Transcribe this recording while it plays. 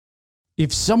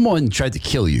If someone tried to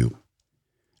kill you,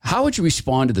 how would you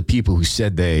respond to the people who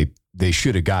said they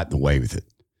should have gotten away with it?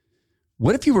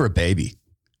 What if you were a baby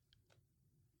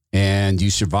and you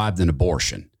survived an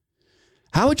abortion?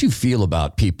 How would you feel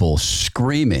about people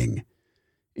screaming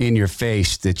in your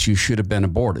face that you should have been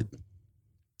aborted?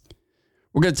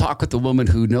 We're going to talk with the woman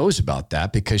who knows about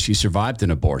that because she survived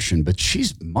an abortion, but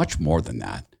she's much more than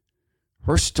that.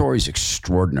 Her story is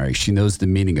extraordinary. She knows the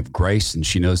meaning of grace and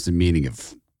she knows the meaning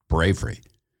of bravery.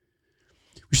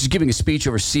 She's giving a speech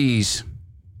overseas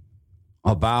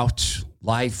about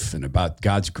life and about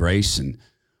God's grace and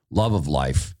love of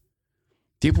life.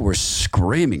 People were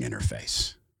screaming in her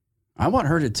face. I want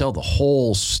her to tell the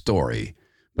whole story,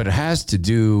 but it has to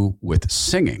do with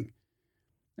singing.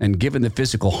 And given the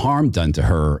physical harm done to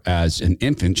her as an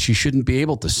infant, she shouldn't be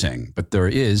able to sing, but there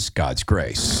is God's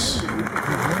grace.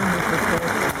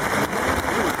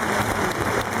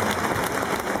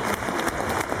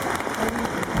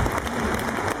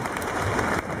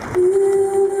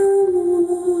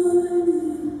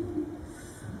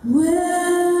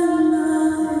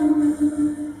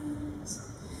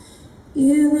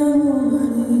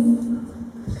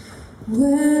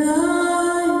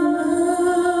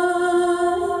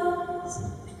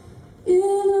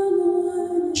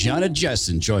 Gianna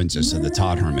Jessen joins us on The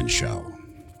Todd Herman Show.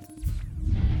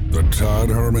 The Todd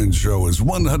Herman Show is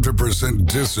 100%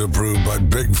 disapproved by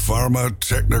big pharma,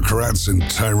 technocrats, and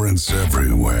tyrants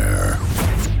everywhere.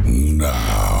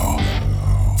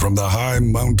 Now, from the high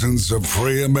mountains of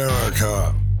free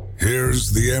America,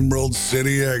 here's the Emerald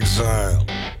City exile,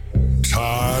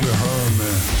 Todd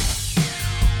Herman.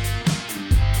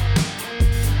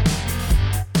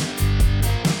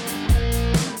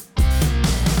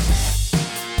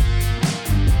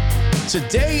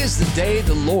 Today is the day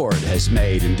the Lord has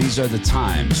made, and these are the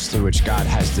times through which God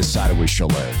has decided we shall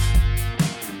live.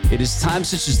 It is times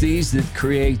such as these that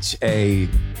create a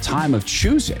time of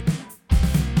choosing.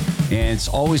 And it's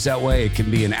always that way. It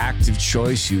can be an active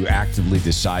choice. You actively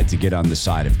decide to get on the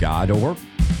side of God, or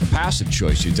a passive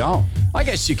choice. You don't. I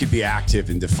guess you could be active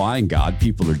in defying God.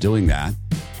 People are doing that.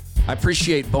 I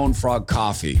appreciate Bone Frog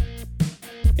Coffee.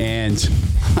 And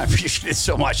I appreciate it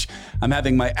so much. I'm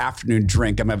having my afternoon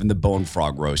drink. I'm having the Bone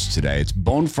Frog roast today. It's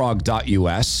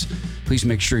bonefrog.us. Please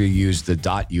make sure you use the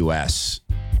 .us.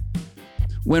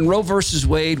 When Roe versus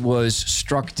Wade was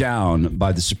struck down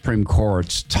by the Supreme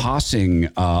Court, tossing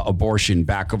abortion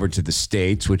back over to the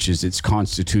states, which is its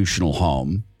constitutional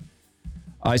home,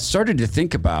 I started to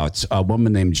think about a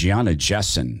woman named Gianna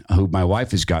Jessen, who my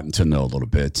wife has gotten to know a little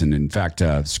bit. And in fact,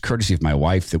 it's courtesy of my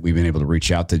wife that we've been able to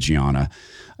reach out to Gianna.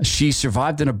 She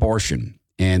survived an abortion,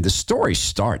 and the story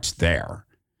starts there.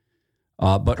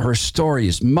 But her story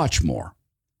is much more,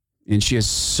 and she has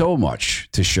so much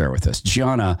to share with us.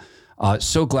 Gianna,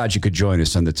 so glad you could join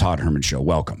us on the Todd Herman Show.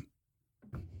 Welcome.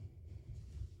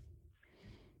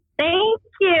 Thank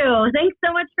you. Thanks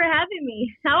so much for having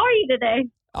me. How are you today?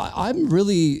 I'm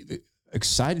really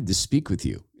excited to speak with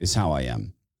you, is how I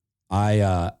am.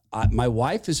 My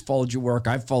wife has followed your work.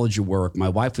 I've followed your work. My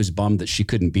wife was bummed that she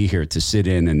couldn't be here to sit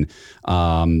in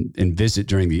and visit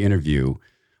during the interview.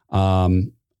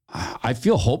 I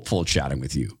feel hopeful chatting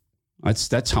with you.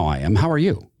 That's how I am. How are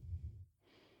you?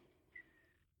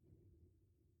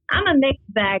 I'm a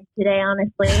mixed bag today,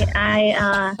 honestly.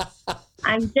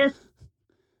 I'm just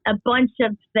a bunch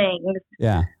of things.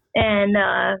 Yeah. And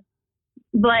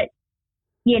but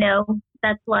you know,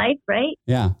 that's life, right?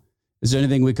 Yeah. Is there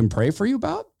anything we can pray for you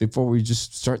about before we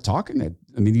just start talking? I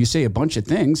mean, you say a bunch of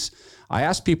things. I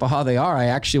ask people how they are. I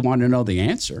actually want to know the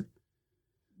answer.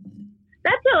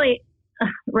 That's really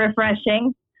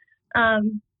refreshing.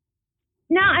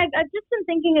 No, I've just been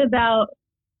thinking about,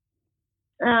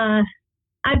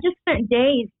 I've just spent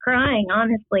days crying,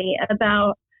 honestly,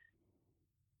 about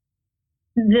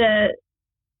the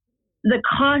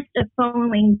cost of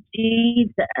following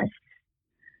Jesus.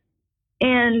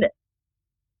 And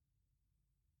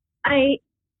I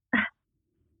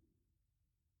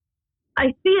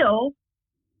feel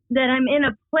that I'm in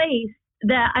a place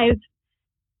that I've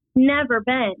never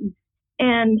been.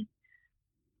 And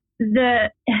the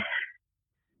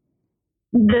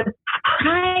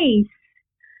price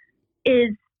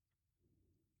is,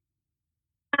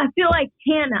 I feel like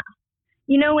Hannah.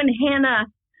 You know, when Hannah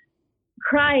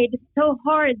cried so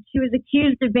hard, she was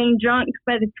accused of being drunk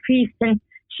by the priest, and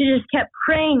she just kept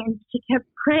praying and she kept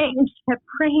praying and she kept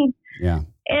praying. Yeah.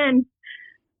 And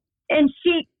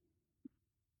she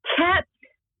kept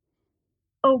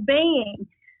obeying.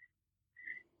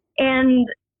 And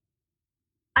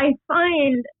I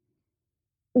find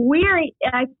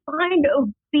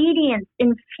obedience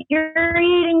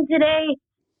infuriating today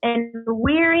and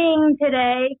wearying strong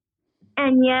today,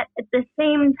 and yet at the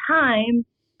same time,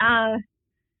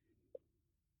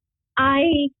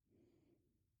 I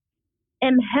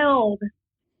am held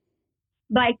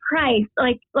by Christ.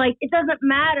 Like it doesn't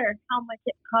matter how much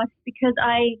it costs because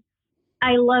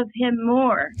I love him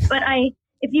more. But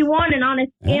if you want an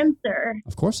honest answer,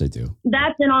 of course I do.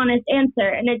 That's an honest answer.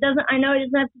 And I know it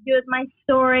doesn't have to do with my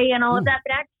story and all of that,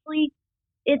 but actually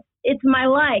it's my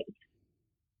life.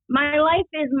 My life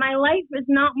is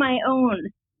not my own.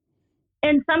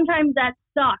 And sometimes that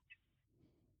sucks.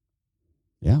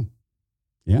 Yeah.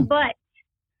 Yeah. But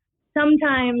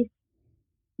sometimes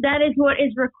that is what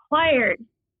is required.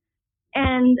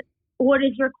 And what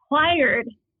is required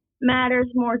matters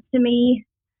more to me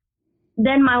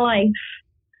than my life.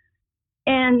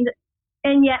 And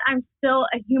yet I'm still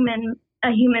a human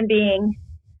being.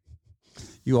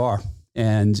 You are.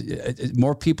 And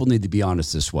more people need to be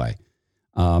honest this way.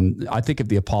 I think of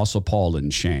the Apostle Paul in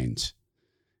chains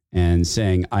and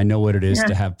saying, I know what it is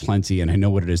to have plenty and I know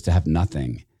what it is to have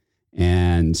nothing,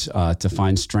 and to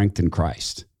find strength in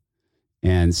Christ.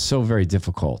 And so very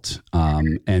difficult.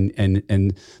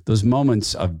 And those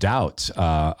moments of doubt,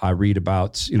 I read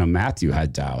about, Matthew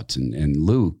had doubt and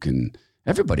Luke, and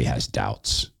everybody has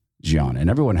doubts, Gianna, and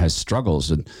everyone has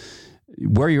struggles. And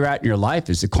where you're at in your life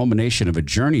is the culmination of a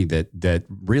journey that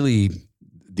really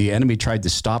the enemy tried to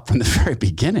stop from the very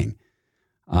beginning.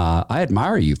 I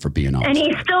admire you for being honest. And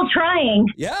he's still trying.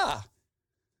 Yeah.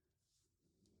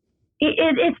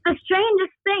 It's the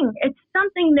strangest thing. It's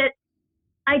something that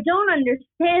I don't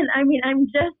understand. I mean, I'm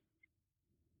just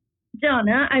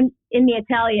Gianna. I'm in the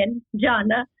Italian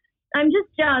Gianna. I'm just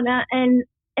Gianna, and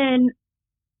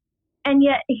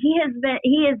yet he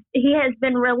has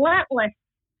been relentless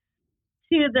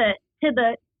to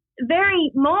the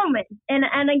very moment. And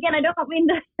again, I don't mean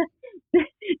to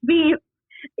be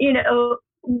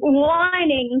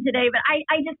whining today, but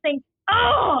I just think,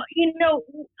 I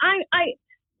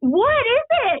what is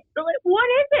it? What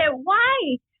is it?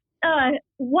 Why?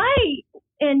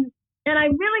 And I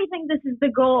really think this is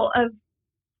the goal of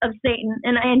Satan,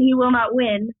 and he will not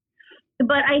win.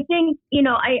 But I think,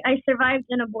 I survived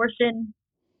an abortion,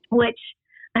 which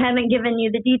I haven't given you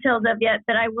the details of yet,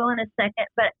 but I will in a second.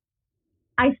 But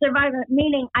I survived it,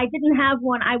 meaning I didn't have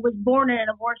one. I was born in an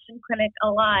abortion clinic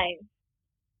alive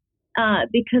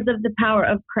because of the power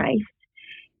of Christ.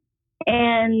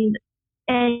 And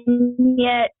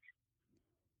yet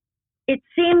it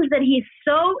seems that he's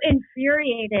so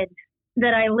infuriated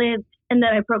that I lived and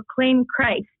that I proclaimed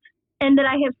Christ and that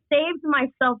I have saved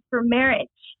myself for marriage.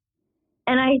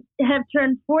 And I have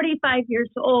turned 45 years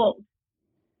old.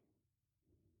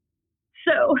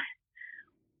 So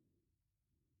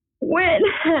when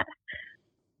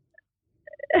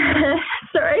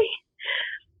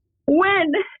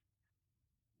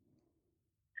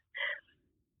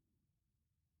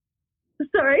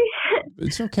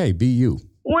It's okay. Be you.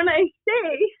 When I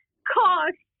say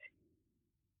cost,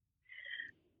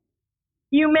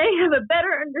 you may have a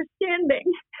better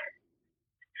understanding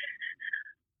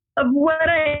of what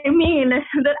I mean,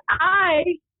 that I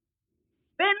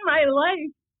spend my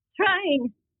life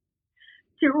trying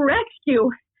to rescue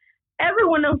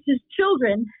everyone else's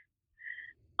children,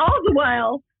 all the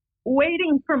while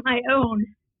waiting for my own,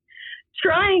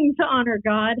 trying to honor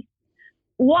God,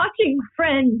 watching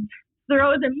friends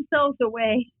throw themselves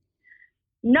away,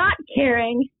 not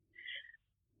caring.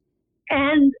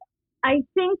 And I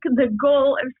think the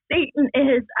goal of Satan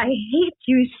is, I hate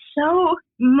you so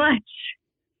much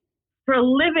for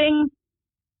living,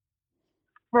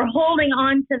 for holding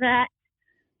on to that,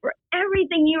 for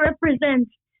everything you represent,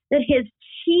 that his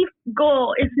chief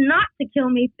goal is not to kill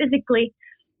me physically,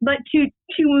 but to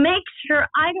make sure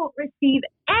I don't receive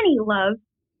any love,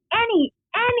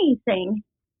 anything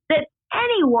that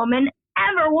any woman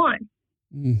ever wants.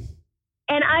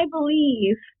 And I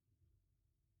believe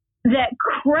that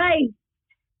Christ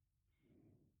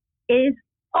is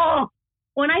all.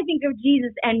 When I think of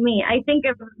Jesus and me, I think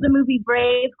of the movie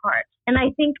Braveheart, and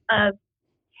I think of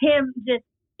him just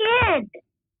in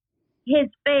his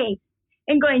face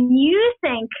and going, you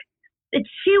think that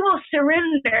she will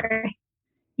surrender?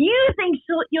 You think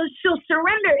she'll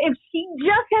surrender if she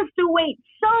just has to wait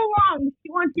so long?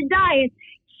 She wants to die,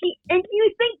 and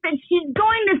you think that she's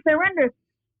going to surrender,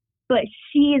 but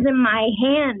she is in my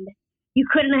hand. You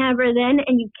couldn't have her then,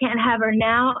 and you can't have her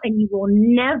now, and you will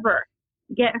never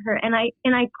get her. And I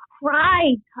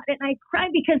cry, and I cry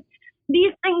because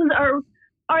these things are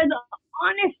the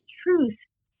honest truth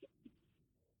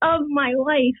of my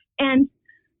life. And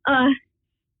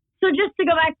so just to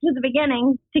go back to the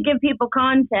beginning, to give people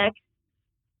context,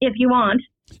 if you want.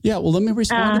 Yeah, well, let me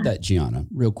respond to that, Gianna,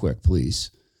 real quick,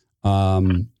 please.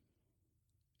 Would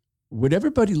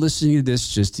everybody listening to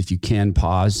this, just if you can,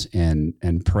 pause and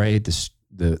pray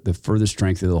the further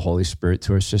strength of the Holy Spirit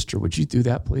to our sister? Would you do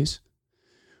that, please?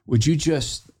 Would you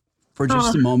just, for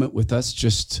just a moment with us,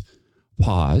 just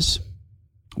pause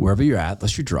wherever you're at,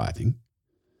 unless you're driving,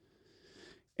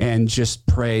 and just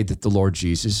pray that the Lord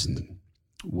Jesus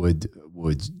would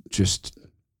just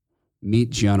meet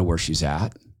Gianna where she's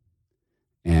at,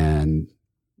 and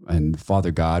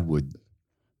Father God would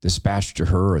dispatch to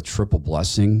her a triple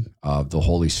blessing of the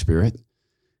Holy Spirit,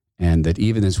 and that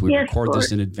even as we record Lord.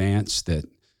 This in advance, that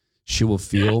she will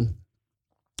feel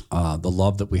the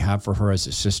love that we have for her as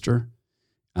a sister.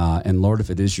 And Lord, if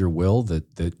it is your will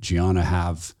that Gianna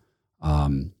have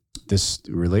this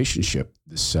relationship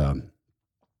with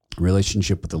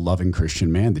a loving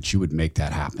Christian man, that you would make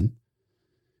that happen.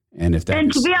 And if that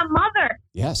and to be a mother.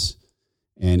 Yes.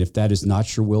 And if that is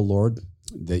not your will, Lord,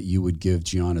 that you would give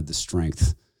Gianna the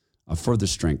strength, further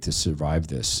strength to survive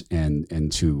this,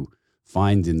 and to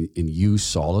find in you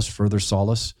further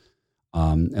solace,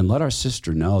 and let our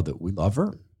sister know that we love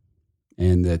her,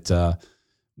 and that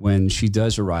when she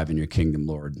does arrive in your kingdom,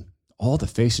 Lord, all the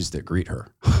faces that greet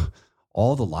her,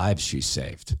 all the lives she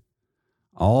saved,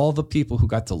 all the people who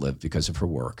got to live because of her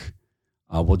work,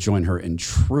 will join her in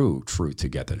true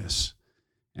togetherness.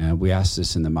 And we ask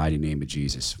this in the mighty name of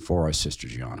Jesus for our sister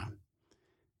Gianna.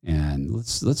 And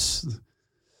let's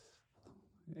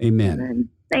Amen.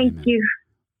 Thank you.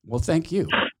 Well, thank you.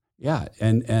 Yeah.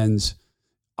 And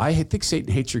I think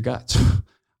Satan hates your guts.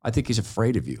 I think he's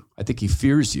afraid of you. I think he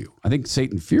fears you. I think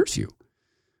Satan fears you.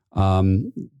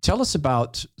 Tell us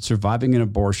about surviving an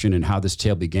abortion and how this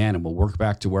tale began, and we'll work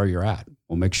back to where you're at.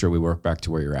 We'll make sure we work back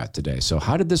to where you're at today. So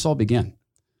how did this all begin?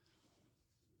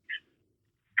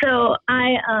 So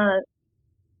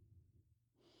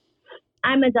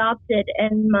I'm adopted,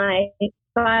 and my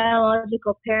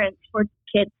biological parents were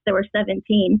kids that were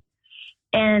 17.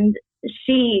 And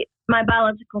my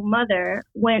biological mother,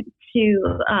 went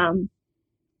to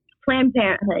Planned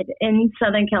Parenthood in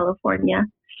Southern California.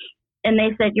 And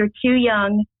they said, you're too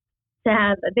young to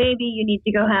have a baby. You need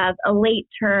to go have a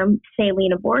late-term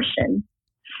saline abortion.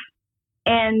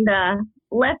 And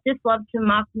leftists love to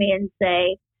mock me and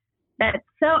say,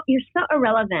 you're so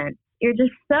irrelevant. You're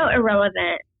just so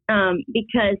irrelevant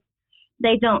because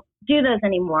they don't do those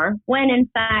anymore, when in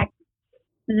fact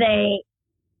they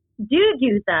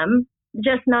do them,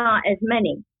 just not as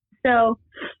many. So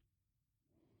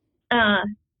a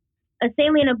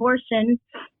saline abortion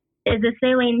is a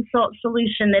saline salt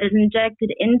solution that is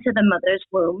injected into the mother's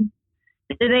womb.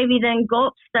 The baby then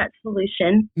gulps that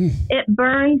solution. It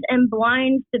burns and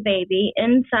blinds the baby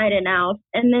inside and out,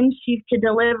 and then she's to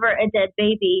deliver a dead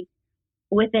baby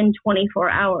within 24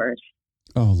 hours.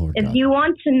 Oh, Lord if God. You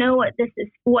want to know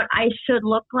what I should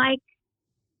look like,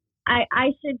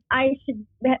 I should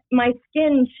my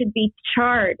skin should be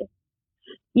charred.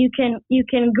 You can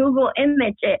Google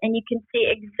image it, and you can see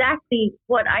exactly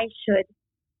what I should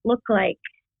look like.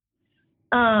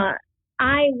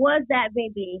 I was that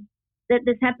baby that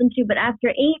this happened to, but after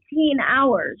 18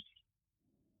 hours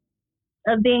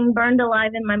of being burned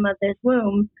alive in my mother's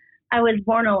womb, I was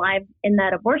born alive in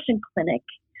that abortion clinic.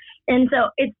 And so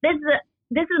this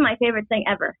is my favorite thing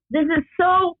ever. This is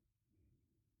so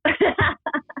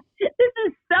this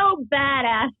is so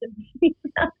badass.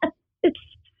 It's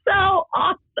so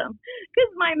awesome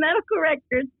because my medical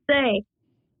records say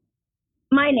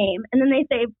my name, and then they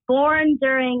say born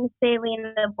during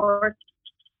saline abortion,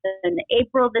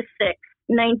 April the 6th,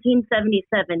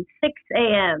 1977, 6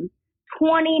 a.m.,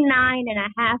 29 and a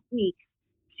half weeks,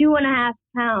 2.5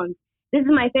 pounds. This is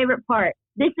my favorite part.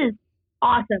 This is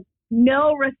awesome.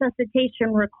 No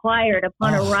resuscitation required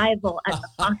upon arrival at the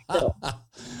hospital.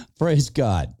 Praise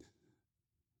God.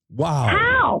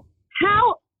 Wow.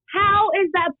 How is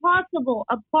that possible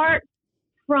apart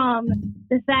from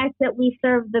the fact that we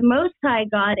serve the Most High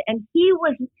God? And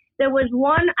there was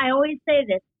one, I always say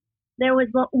this, there was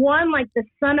one like the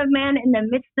Son of Man in the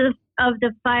midst of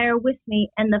the fire with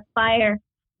me, and the fire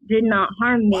did not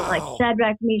harm me, like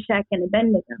Shadrach, Meshach, and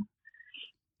Abednego.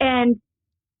 And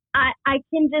I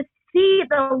can just see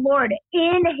the Lord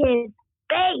in his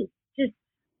face, just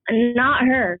not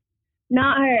her.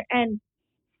 And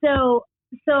so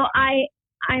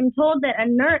I'm told that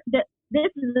that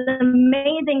this is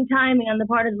amazing timing on the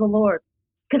part of the Lord,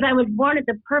 because I was born at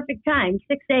the perfect time,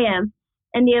 6 a.m.,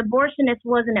 and the abortionist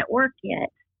wasn't at work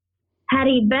yet. Had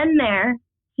he been there,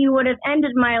 he would have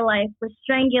ended my life with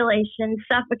strangulation,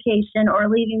 suffocation, or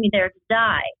leaving me there to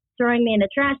die, throwing me in a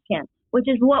trash can, which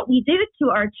is what we do to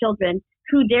our children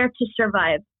who dare to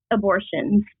survive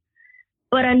abortions.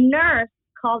 But a nurse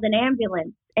called an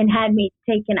ambulance and had me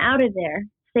taken out of there,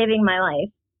 saving my life.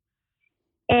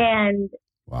 And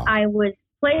Wow. I was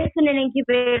placed in an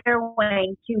incubator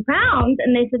weighing 2 pounds,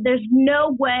 and they said, there's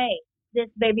no way this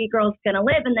baby girl's going to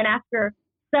live. And then after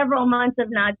several months of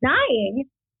not dying,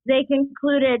 they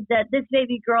concluded that this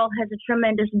baby girl has a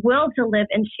tremendous will to live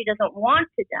and she doesn't want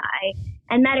to die.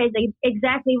 And that is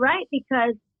exactly right,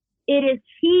 because it is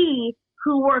he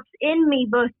who works in me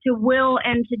both to will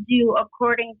and to do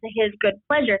according to his good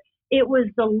pleasure. It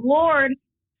was the Lord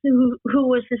who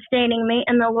was sustaining me,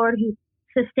 and the Lord who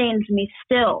sustains me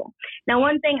still. Now,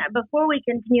 one thing, before we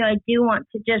continue, I do want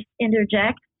to just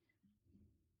interject.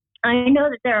 I know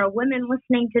that there are women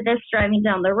listening to this, driving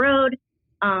down the road,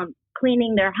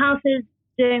 cleaning their houses,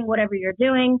 doing whatever you're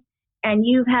doing, and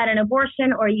you've had an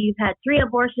abortion, or you've had 3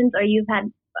 abortions, or you've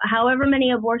had however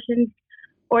many abortions,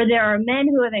 or there are men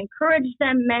who have encouraged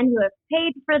them, men who have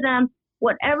paid for them.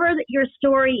 Whatever your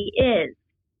story is,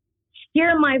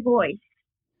 hear my voice.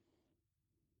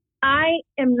 I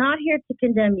am not here to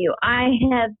condemn you. I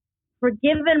have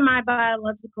forgiven my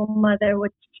biological mother,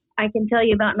 which I can tell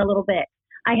you about in a little bit.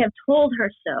 I have told her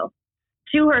so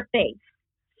to her face.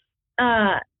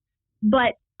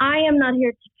 But I am not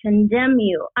here to condemn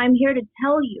you. I'm here to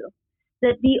tell you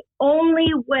that the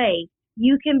only way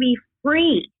you can be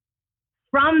free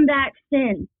from that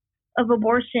sin of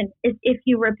abortion is if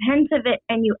you repent of it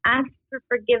and you ask for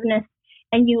forgiveness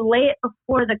and you lay it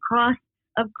before the cross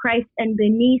of Christ and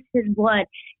beneath his blood.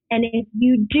 And if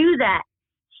you do that,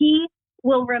 he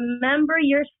will remember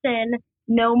your sin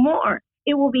no more.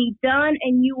 It will be done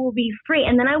and you will be free.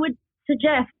 And then I would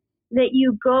suggest that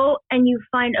you go and you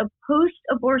find a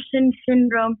post-abortion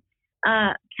syndrome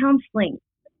counseling.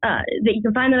 That you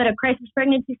can find them at a crisis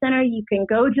pregnancy center. You can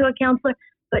go to a counselor,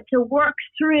 but to work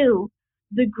through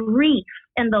the grief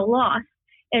and the loss,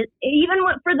 and even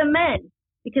for the men,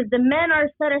 because the men are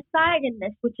set aside in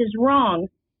this, which is wrong.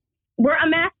 We're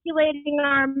emasculating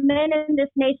our men in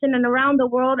this nation and around the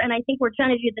world, and I think we're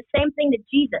trying to do the same thing to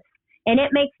Jesus, and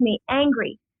it makes me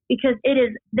angry because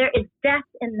there is death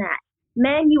in that.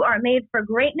 Men, you are made for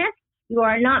greatness. You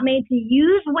are not made to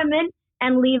use women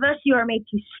and leave us. You are made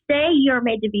to stay. You are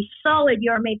made to be solid.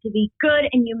 You are made to be good,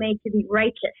 and you're made to be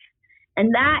righteous.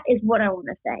 And that is what I want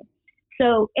to say.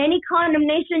 So any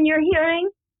condemnation you're hearing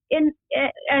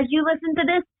as you listen to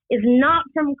this is not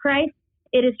from Christ.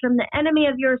 It is from the enemy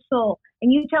of your soul.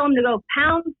 And you tell him to go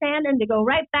pound sand and to go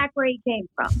right back where he came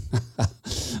from.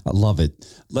 I love it.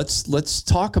 Let's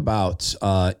talk about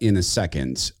in a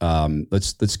second.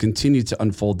 Let's continue to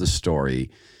unfold the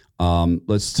story.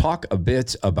 Let's talk a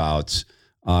bit about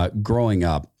growing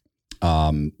up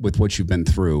with what you've been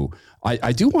through.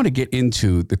 I do want to get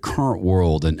into the current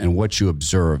world and what you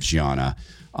observe, Gianna.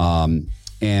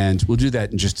 And we'll do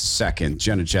that in just a second.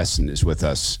 Jenna Jessen is with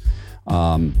us.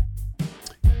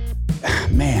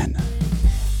 Man,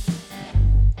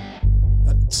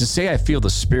 to say I feel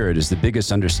the Spirit is the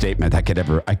biggest understatement I could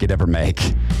ever make.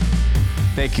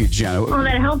 Thank you, Jenna. Oh,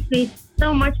 that helps me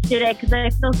so much today because I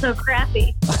feel so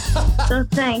crappy. So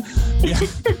thanks. Yeah.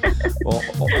 Well,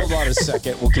 hold on a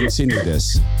second. We'll continue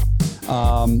this.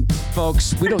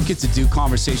 Folks, we don't get to do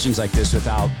conversations like this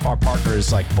without our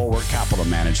partners like Bulwark Capital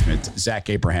Management, Zach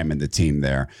Abraham and the team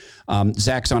there.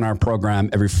 Zach's on our program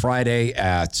every Friday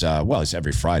it's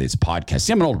every Friday. It's a podcast.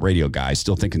 See, I'm an old radio guy. I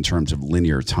still think in terms of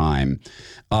linear time.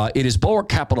 It is Bulwark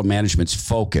Capital Management's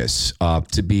focus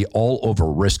to be all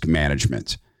over risk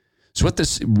management. So what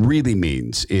this really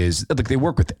means is, look, they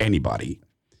work with anybody.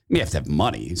 You have to have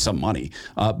some money.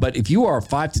 But if you are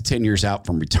 5 to 10 years out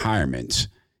from retirement,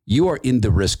 you are in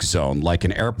the risk zone. Like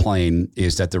an airplane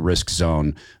is at the risk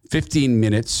zone 15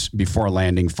 minutes before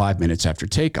landing, 5 minutes after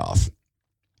takeoff.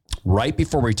 Right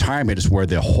before retirement is where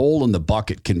the hole in the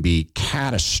bucket can be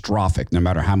catastrophic, no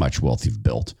matter how much wealth you've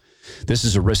built. This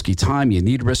is a risky time. You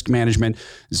need risk management.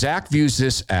 Zach views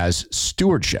this as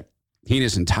stewardship. He and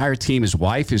his entire team, his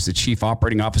wife is the chief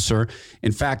operating officer.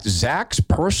 In fact, Zach's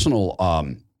personal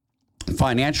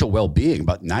financial well-being,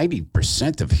 about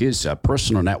 90% of his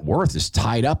personal net worth is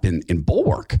tied up in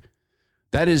Bulwark.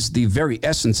 That is the very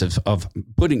essence of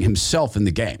putting himself in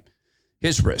the game.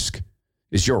 His risk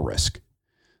is your risk.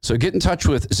 So get in touch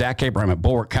with Zach Abraham at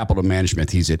Bulwark Capital Management.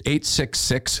 He's at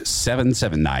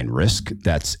 866-779-RISK.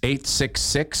 That's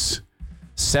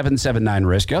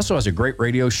 866-779-RISK. He also has a great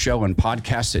radio show and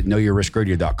podcast at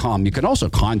knowyourriskradio.com. You can also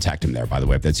contact him there, by the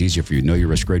way, if that's easier for you,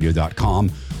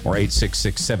 knowyourriskradio.com or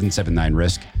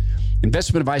 866-779-RISK.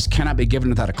 Investment advice cannot be given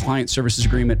without a client services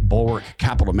agreement. Bulwark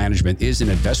Capital Management is an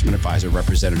investment advisor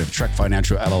representative, Trek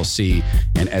Financial LLC,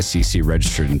 and SEC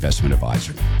registered investment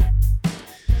advisor.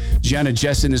 Jenna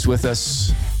Jessen is with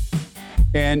us.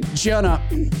 And Gianna,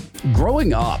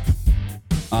 growing up,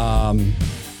 I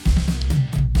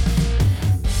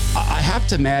have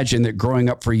to imagine that growing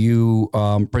up for you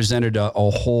presented a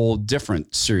whole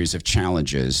different series of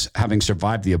challenges, having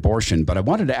survived the abortion. But I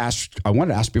wanted to ask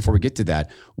before we get to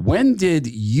that, when did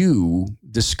you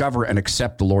discover and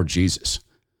accept the Lord Jesus?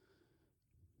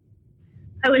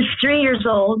 I was 3 years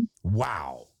old.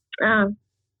 Wow. And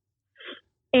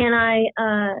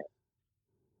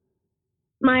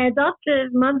my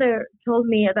adoptive mother told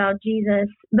me about Jesus,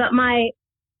 but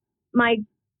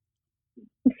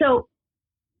so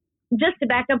just to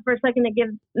back up for a second to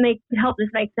help this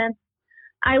make sense,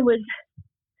 I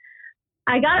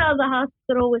got out of the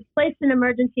hospital, was placed in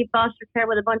emergency foster care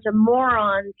with a bunch of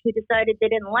morons who decided they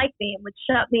didn't like me and would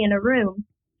shut me in a room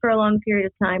for a long period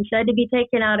of time. So I had to be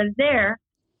taken out of there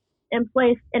and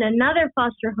placed in another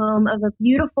foster home of a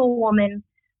beautiful woman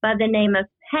by the name of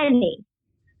Penny.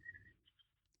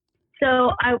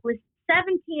 So I was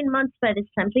 17 months by this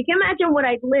time. So you can imagine what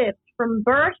I'd lived from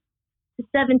birth to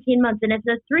 17 months. And if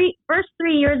the first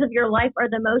 3 years of your life are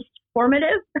the most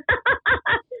formative,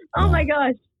 oh my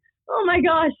gosh.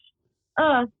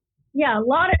 Yeah, a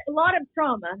lot of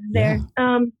trauma there.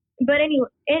 Yeah. But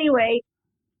anyway,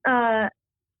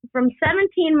 from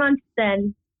 17 months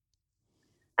then,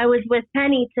 I was with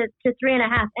Penny to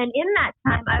 3.5. And in that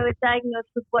time, I was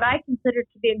diagnosed with what I consider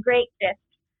to be a great gift,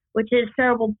 which is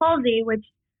cerebral palsy, which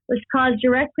was caused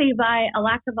directly by a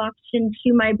lack of oxygen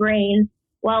to my brain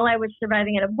while I was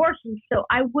surviving an abortion. So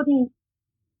I wouldn't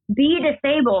be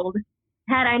disabled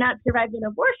had I not survived an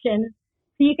abortion.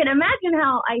 So you can imagine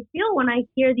how I feel when I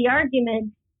hear the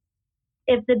argument,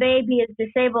 if the baby is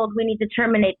disabled, we need to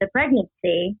terminate the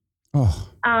pregnancy. Oh.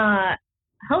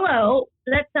 Hello,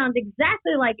 that sounds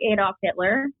exactly like Adolf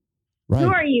Hitler. Right.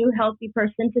 Who are you, healthy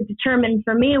person, to determine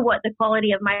for me what the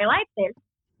quality of my life is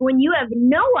when you have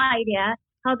no idea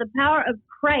how the power of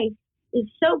Christ is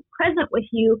so present with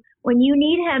you when you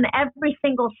need him every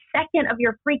single second of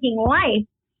your freaking life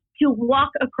to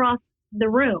walk across the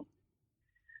room.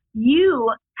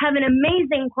 You have an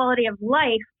amazing quality of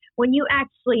life when you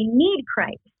actually need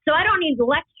Christ. So I don't need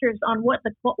lectures on what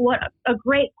a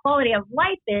great quality of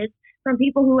life is from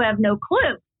people who have no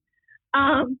clue.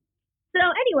 So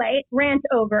anyway, rant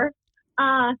over.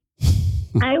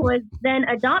 I was then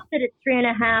adopted at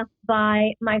 3.5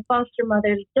 by my foster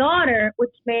mother's daughter,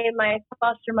 which made my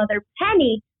foster mother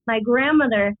Penny my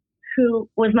grandmother, who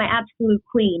was my absolute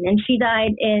queen. And she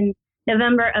died in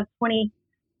November of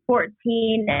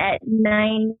 2014 at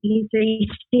 93.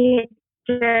 She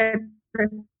cared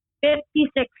for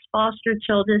 56 foster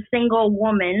children, single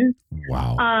woman.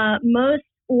 Wow. Most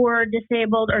were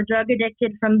disabled or drug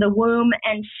addicted from the womb,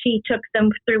 and she took them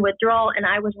through withdrawal, and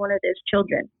I was one of those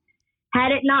children.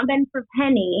 Had it not been for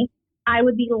Penny, I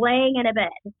would be laying in a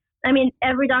bed. I mean,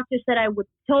 every doctor said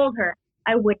told her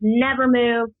I would never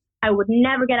move, I would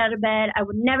never get out of bed, I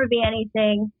would never be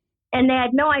anything, and they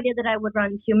had no idea that I would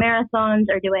run 2 marathons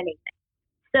or do anything.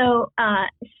 So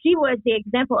she was the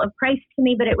example of Christ to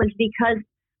me, but it was because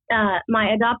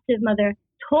my adoptive mother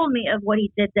told me of what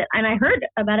he did, and I heard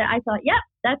about it. I thought, yep,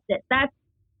 that's it. That's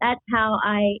how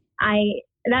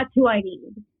that's who I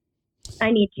need.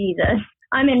 I need Jesus.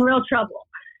 I'm in real trouble.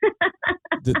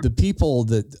 the people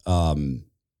that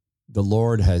the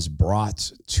Lord has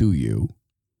brought to you,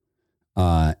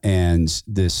 and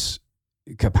this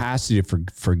capacity for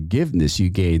forgiveness you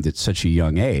gained at such a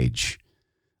young age,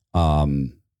 I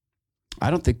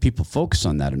don't think people focus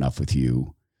on that enough with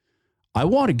you. I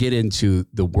want to get into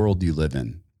the world you live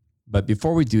in. But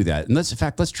before we do that, and let's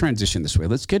transition this way.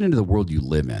 Let's get into the world you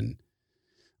live in.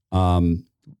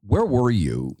 Where were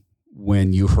you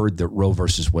when you heard that Roe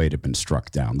versus Wade had been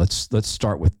struck down? Let's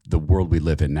start with the world we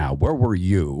live in now. Where were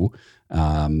you,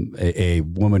 a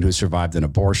woman who survived an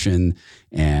abortion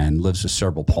and lives with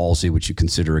cerebral palsy, which you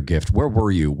consider a gift? Where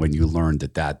were you when you learned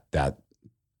that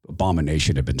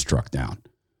abomination had been struck down?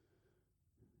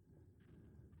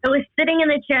 I was sitting in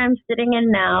the chair I'm sitting in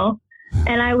now,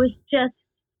 and I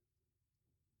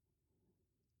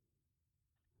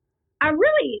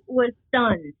really was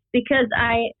stunned because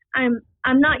I'm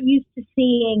not used to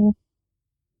seeing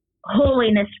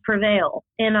holiness prevail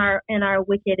in our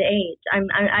wicked age. I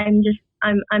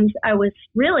was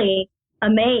really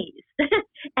amazed,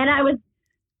 and I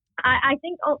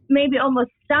think maybe almost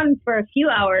stunned for a few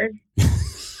hours,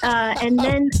 and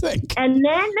then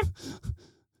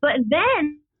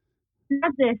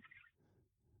this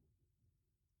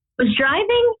was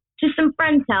driving to some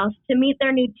friend's house to meet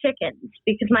their new chickens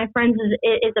because my friend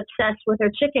is obsessed with her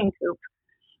chicken coop,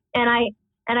 and I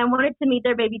wanted to meet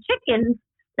their baby chickens,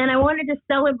 and I wanted to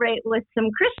celebrate with some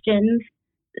Christians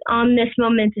on this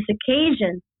momentous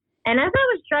occasion. And as I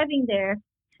was driving there,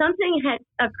 something had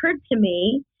occurred to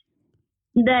me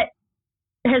that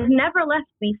has never left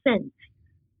me since.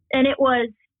 And it was,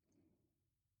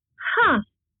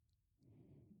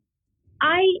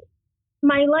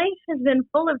 my life has been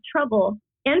full of trouble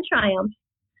and triumph,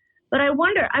 but I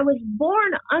wonder, I was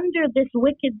born under this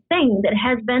wicked thing that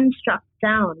has been struck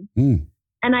down.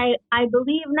 And I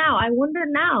believe now, I wonder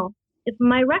now if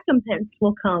my recompense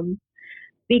will come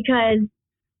because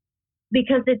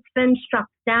it's been struck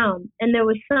down and there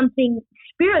was something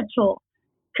spiritual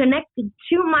connected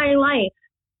to my life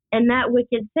and that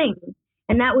wicked thing.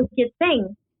 And that wicked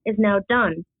thing is now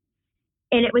done.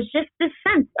 And it was just this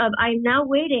sense of I'm now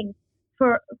waiting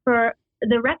for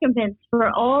the recompense for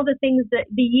all the things that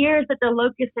the years that the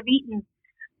locusts have eaten.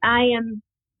 I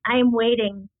am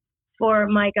waiting for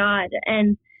my God.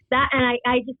 And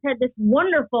I just had this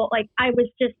wonderful, like, I was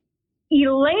just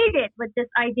elated with this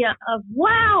idea of,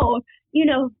 wow,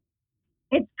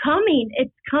 it's coming.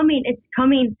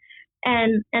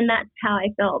 And that's how I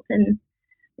felt. And,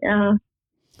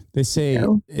 they say,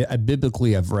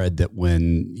 biblically, I've read that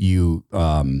when you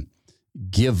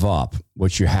give up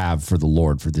what you have for the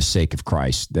Lord for the sake of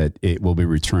Christ, that it will be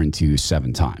returned to you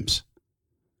 7 times.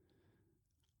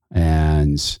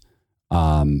 And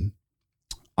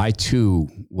I too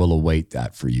will await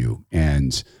that for you.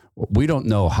 And we don't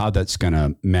know how that's going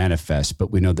to manifest, but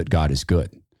we know that God is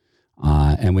good.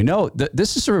 And we know that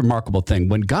this is a remarkable thing.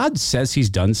 When God says he's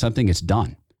done something, it's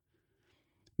done.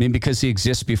 I mean, because he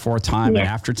exists before time and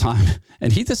after time,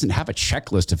 and he doesn't have a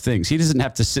checklist of things. He doesn't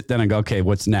have to sit down and go, okay,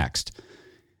 what's next?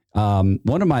 One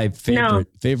of my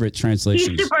favorite translations.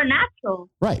 He's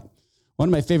supernatural. Right. One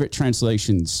of my favorite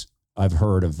translations I've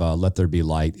heard of Let There Be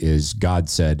Light is God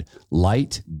said,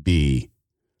 light be.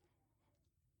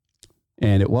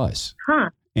 And it was.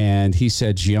 And he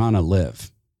said, Gianna,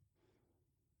 live.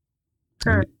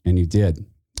 And you did.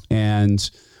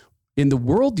 And in the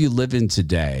world you live in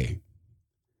today,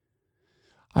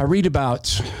 I read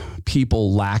about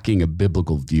people lacking a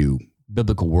biblical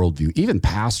worldview, even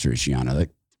pastors, Gianna. Like,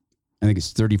 I think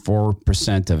it's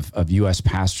 34% of U.S.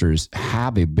 pastors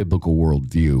have a biblical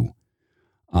worldview.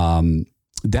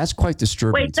 That's quite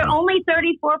disturbing. Wait, so only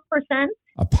 34%?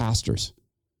 Of pastors.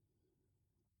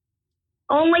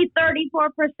 Only 34%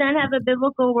 have a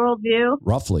biblical worldview?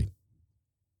 Roughly.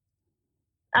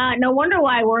 No wonder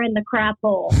why we're in the crap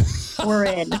hole we're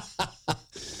in.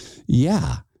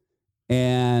 Yeah.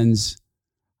 And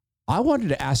I wanted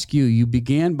to ask you, you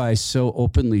began by so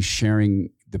openly sharing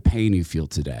the pain you feel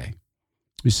today.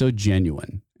 You're so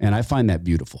genuine. And I find that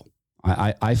beautiful.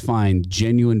 I find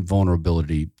genuine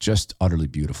vulnerability just utterly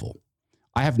beautiful.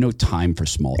 I have no time for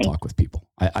small talk with people.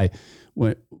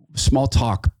 When small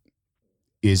talk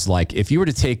is like, if you were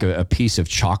to take a piece of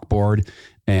chalkboard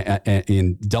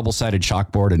in double-sided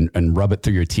chalkboard and rub it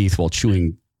through your teeth while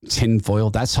chewing tin foil,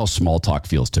 that's how small talk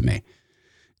feels to me.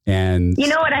 And you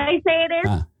know what I say it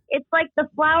is? It's like the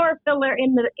flower filler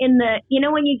in the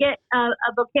when you get a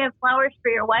bouquet of flowers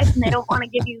for your wife and they don't want to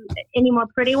give you any more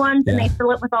pretty ones and they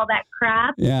fill it with all that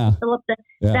crap. Yeah.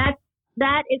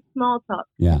 That is small talk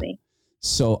to me.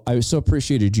 So I so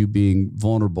appreciated you being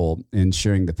vulnerable and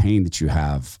sharing the pain that you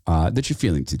have, that you're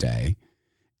feeling today.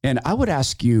 And I would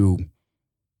ask you,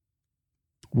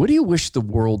 what do you wish the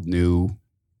world knew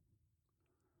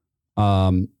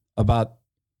about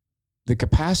the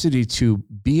capacity to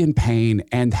be in pain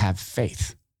and have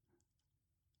faith?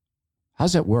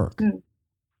 How's that work?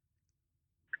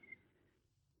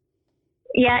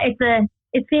 Yeah,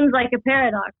 it seems like a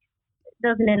paradox,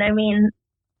 doesn't it? I mean,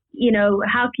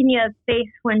 how can you have faith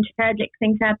when tragic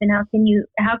things happen? How can you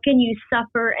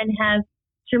suffer and have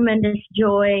tremendous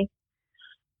joy?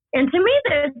 And to me,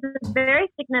 there's a very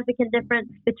significant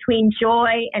difference between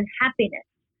joy and happiness.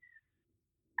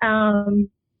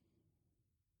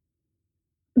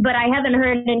 But I haven't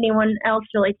heard anyone else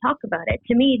really talk about it.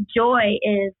 To me, joy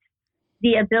is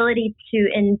the ability to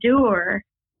endure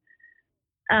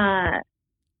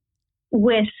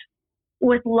with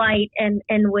light and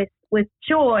with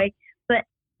joy. But,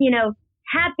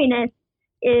 happiness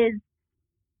is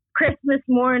Christmas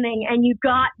morning and you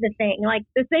got the thing, like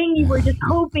the thing you were just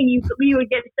hoping you would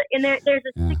get. And there's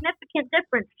a significant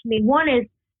difference to me. One is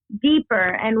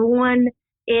deeper and one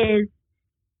is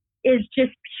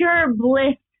just pure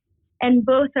bliss, and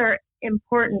both are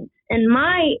important. And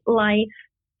my life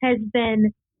has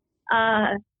been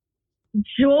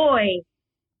joy,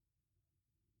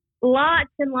 lots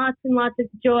and lots and lots of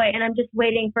joy, and I'm just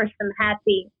waiting for some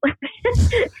happy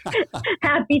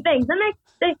happy things. And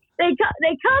they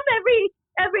come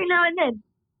every now and then.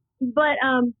 But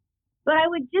I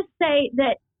would just say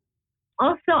that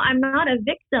also, I'm not a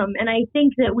victim. And I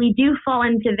think that we do fall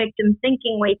into victim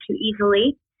thinking way too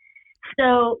easily.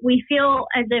 So we feel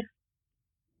as if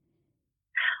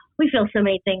we feel so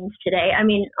many things today. I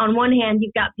mean, on one hand,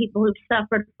 you've got people who've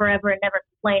suffered forever and never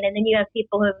complain. And then you have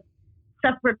people who've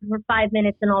suffered for 5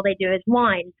 minutes and all they do is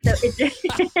whine. So it's,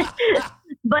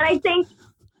 but I think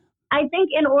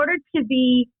in order to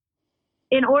be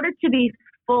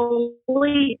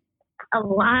fully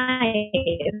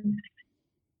alive,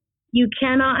 you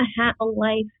cannot have a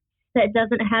life that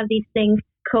doesn't have these things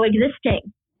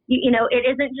coexisting. You know, it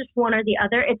isn't just one or the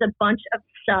other. It's a bunch of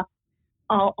stuff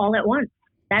all at once.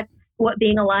 That's what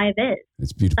being alive is.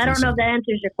 It's beautiful. I don't know if that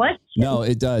answers your question. No,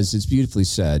 it does. It's beautifully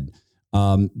said.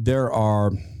 There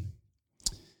are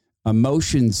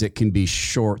emotions that can be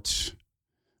short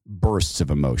bursts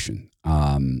of emotion,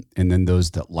 and then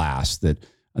those that last. That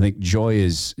I think joy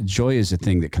is a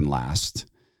thing that can last.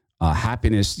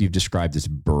 Happiness you've described as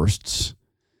bursts,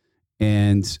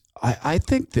 and I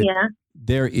think that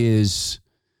there is,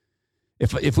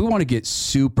 if we want to get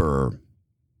super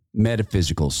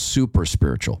metaphysical, super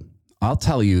spiritual, I'll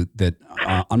tell you that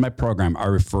on my program I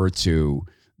refer to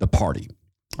the party.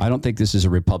 I don't think this is a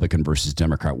Republican versus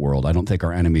Democrat world. I don't think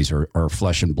our enemies are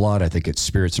flesh and blood. I think it's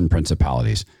spirits and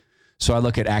principalities. So I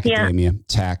look at academia,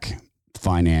 tech,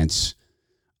 finance,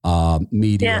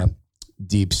 media,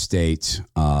 deep state,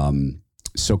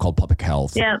 so-called public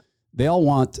health. Yeah. They all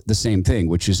want the same thing,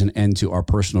 which is an end to our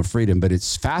personal freedom. But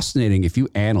it's fascinating if you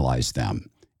analyze them.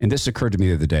 And this occurred to me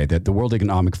the other day, that the World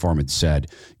Economic Forum had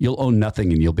said, you'll own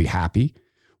nothing and you'll be happy.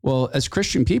 Well, as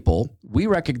Christian people, we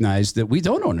recognize that we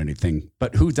don't own anything,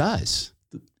 but who does?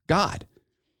 God,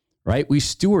 right? We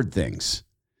steward things.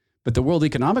 But the World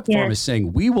Economic Forum is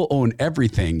saying, we will own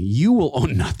everything, you will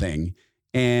own nothing,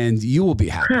 and you will be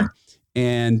happy.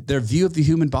 And their view of the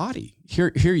human body.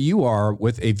 Here you are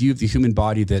with a view of the human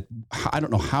body that I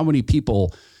don't know how many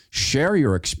people share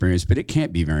your experience, but it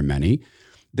can't be very many.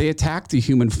 They attack the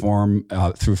human form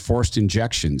through forced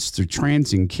injections, through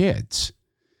transing kids.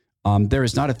 There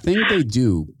is not a thing they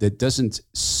do that doesn't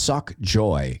suck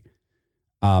joy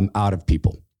out of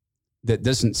people, that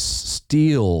doesn't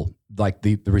steal like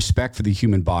the respect for the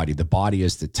human body. The body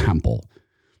is the temple.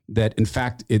 That in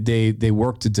fact, they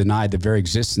work to deny the very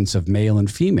existence of male and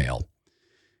female.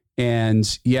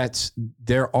 And yet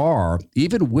there are,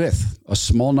 even with a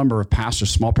small number of pastors,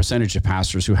 small percentage of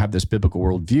pastors who have this biblical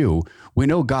worldview, we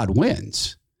know God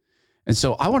wins. And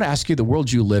so I want to ask you, the world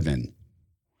you live in,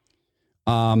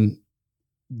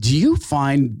 do you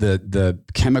find the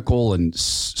chemical and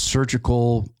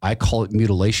surgical, I call it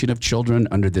mutilation of children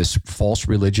under this false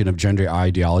religion of gender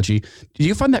ideology, do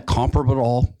you find that comparable at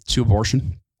all to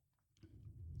abortion?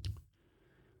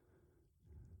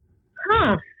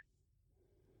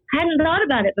 I hadn't thought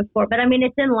about it before, but I mean,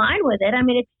 it's in line with it. I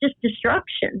mean, it's just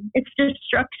destruction. It's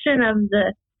destruction of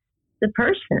the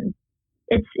person.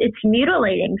 It's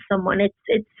mutilating someone.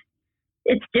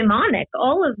 It's demonic.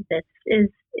 All of this is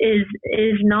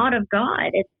not of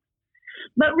God.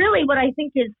 But really what I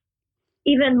think is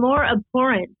even more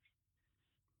abhorrent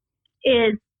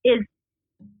is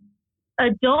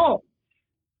adults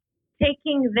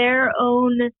taking their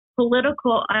own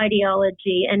political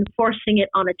ideology and forcing it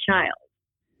on a child.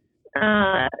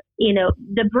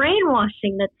 The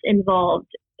brainwashing that's involved,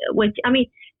 which, I mean,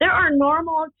 there are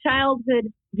normal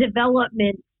childhood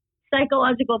development,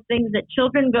 psychological things that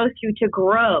children go through to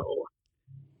grow.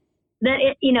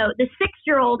 That the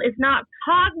 6-year-old is not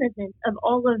cognizant of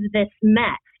all of this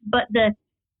mess, but the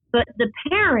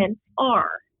parents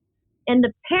are, and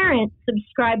the parents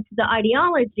subscribe to the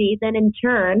ideology. Then in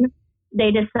turn,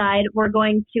 they decide we're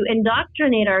going to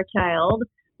indoctrinate our child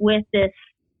with this.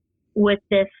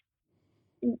 This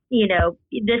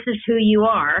is who you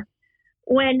are.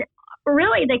 When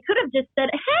really they could have just said,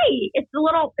 "Hey, it's a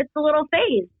little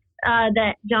phase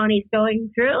that Johnny's going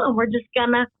through, and we're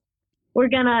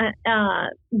gonna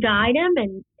guide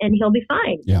him, and he'll be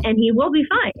fine, and he will be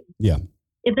fine." Yeah,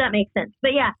 if that makes sense.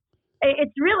 But yeah,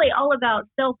 it's really all about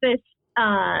selfish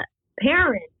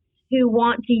parents who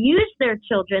want to use their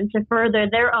children to further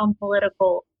their own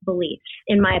political beliefs,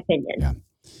 in my opinion. Yeah,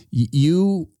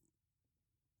 you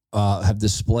have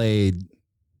displayed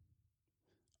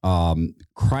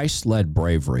Christ-led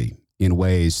bravery in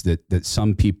ways that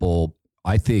some people,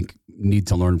 I think, need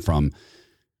to learn from.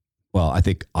 Well, I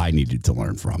think I needed to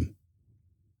learn from.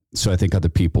 So I think other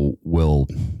people will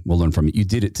learn from it. You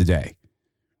did it today.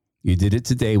 You did it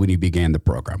today when you began the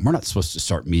program. We're not supposed to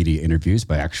start media interviews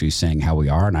by actually saying how we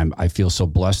are, and I feel so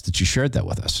blessed that you shared that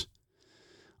with us.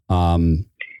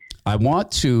 I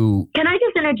want to... Can I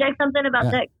just interject something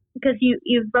about that? Because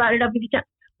you've brought it up a few times.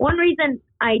 One reason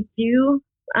I do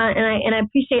and I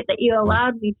appreciate that you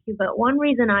allowed me to. But one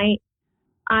reason I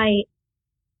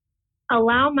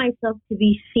allow myself to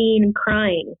be seen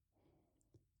crying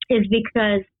is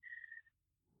because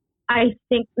I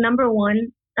think, number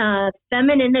one,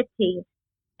 femininity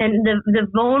and the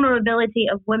vulnerability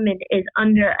of women is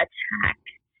under attack.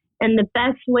 And the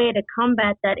best way to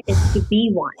combat that is to be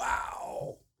one.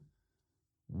 Wow.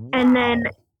 And then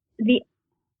the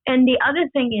other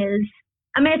thing is,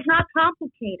 I mean, it's not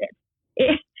complicated.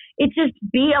 It's just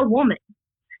be a woman.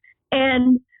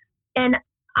 And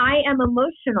I am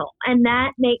emotional, and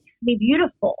that makes me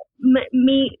beautiful.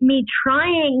 Me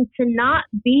trying to not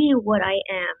be what I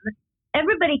am,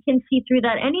 everybody can see through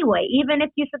that anyway, even if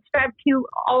you subscribe to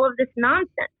all of this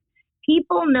nonsense.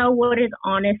 People know what is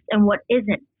honest and what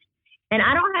isn't. And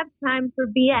I don't have time for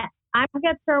BS. I've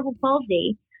got cerebral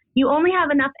palsy. You only have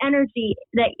enough energy,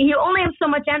 that you only have so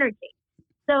much energy.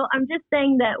 So I'm just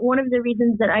saying that one of the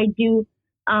reasons that I do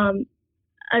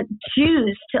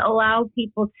choose to allow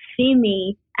people to see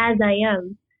me as I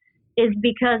am is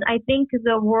because I think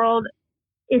the world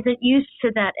isn't used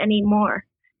to that anymore.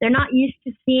 They're not used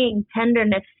to seeing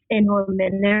tenderness in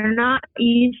women. They're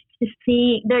used to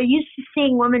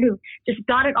seeing women who just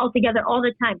got it all together all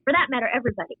the time. For that matter,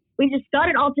 everybody. We just got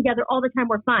it all together all the time.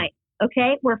 We're fine.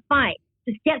 Okay? We're fine.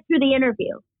 Just get through the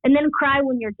interview and then cry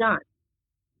when you're done.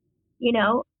 You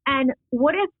know? And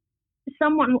what if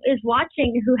someone is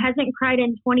watching who hasn't cried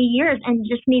in 20 years and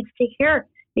just needs to hear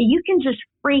that you can just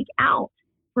freak out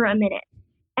for a minute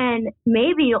and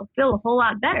maybe you'll feel a whole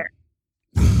lot better.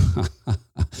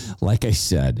 Like I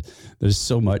said, there's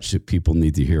so much that people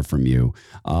need to hear from you.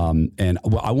 And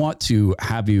I want to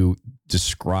have you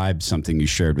describe something you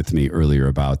shared with me earlier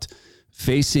about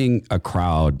facing a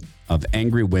crowd of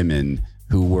angry women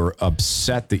who were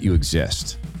upset that you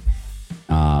exist,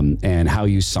 and how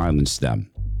you silenced them.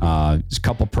 Just a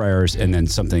couple prayers and then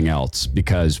something else,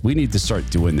 because we need to start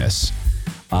doing this.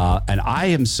 And I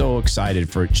am so excited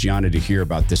for Gianna to hear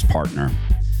about this partner.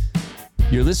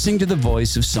 You're listening to the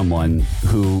voice of someone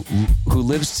who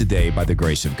lives today by the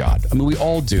grace of God. I mean, we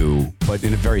all do, but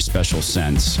in a very special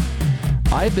sense.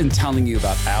 I've been telling you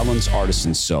about Allen's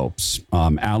Artisan Soaps,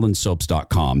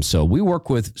 allensoaps.com. So we work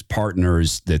with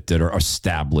partners that are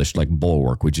established, like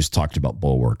Bulwark. We just talked about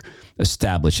Bulwark.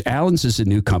 Established. Allen's is a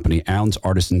new company, Allen's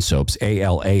Artisan Soaps,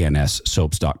 ALANS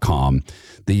soaps.com.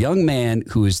 The young man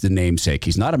who is the namesake,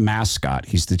 he's not a mascot,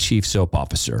 he's the chief soap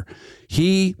officer.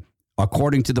 He,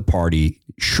 according to the party,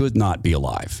 should not be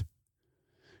alive.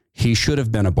 He should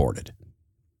have been aborted.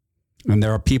 And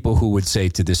there are people who would say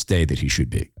to this day that he should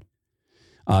be.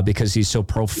 Because he's so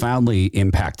profoundly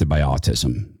impacted by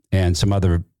autism and some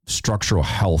other structural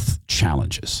health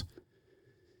challenges.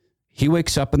 He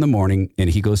wakes up in the morning and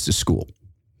he goes to school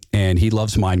and he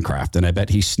loves Minecraft. And I bet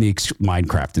he sneaks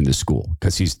Minecraft into school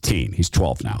because he's a teen. He's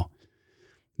 12 now.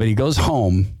 But he goes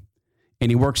home and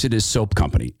he works at his soap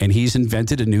company and he's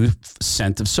invented a new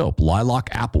scent of soap, Lilac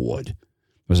Applewood.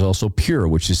 There's also Pure,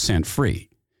 which is scent free.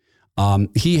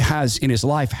 He has in his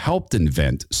life helped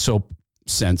invent soap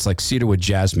scents like cedarwood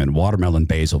jasmine, watermelon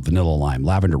basil, vanilla lime,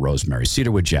 lavender rosemary.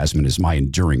 Cedarwood jasmine is my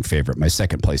enduring favorite. My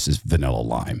second place is vanilla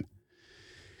lime.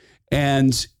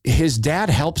 And his dad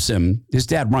helps him. His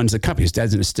dad runs the company. His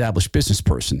dad's an established business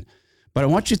person. But I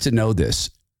want you to know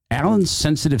this. Allen's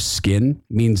sensitive skin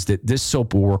means that this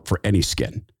soap will work for any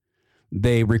skin.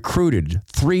 They recruited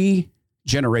 3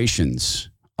 generations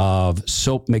of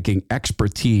soap making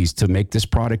expertise to make this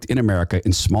product in America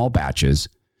in small batches.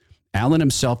 Allen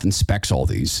himself inspects all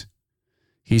these.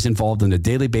 He's involved on a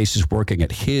daily basis working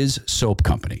at his soap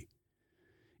company.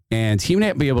 And he may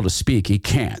not be able to speak. He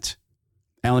can't.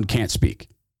 Allen can't speak.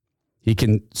 He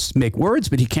can make words,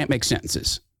 but he can't make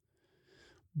sentences.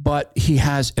 But he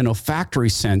has an olfactory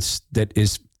sense that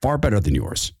is far better than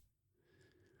yours.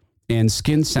 And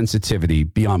skin sensitivity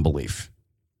beyond belief.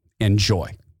 And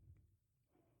joy.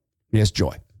 He has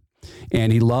joy.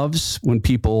 And he loves when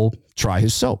people try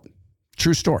his soap.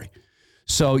 True story.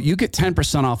 So you get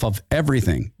 10% off of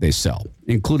everything they sell,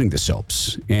 including the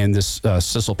soaps and this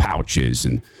sisal pouches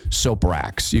and soap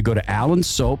racks. You go to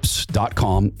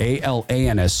allensoaps.com,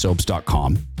 ALANS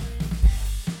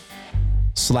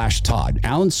soaps.com/Todd.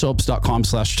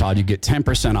 allensoaps.com/Todd. You get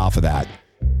 10% off of that.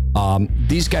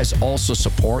 These guys also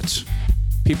support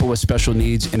people with special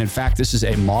needs. And in fact, this is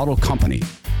a model company.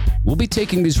 We'll be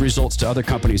taking these results to other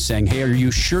companies saying, hey, are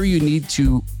you sure you need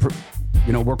to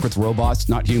work with robots,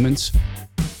 not humans?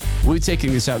 We'll be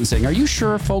taking this out and saying, are you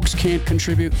sure folks can't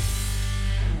contribute?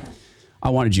 I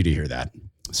wanted you to hear that.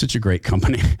 Such a great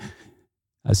company.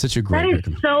 Such a great company. That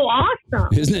is so awesome.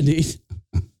 Isn't it neat?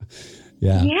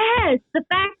 Yeah. Yes, the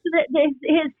fact that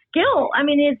his skill, I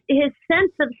mean, his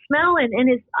sense of smell and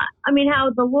his, I mean, how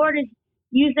the Lord is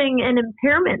using an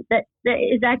impairment that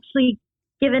is actually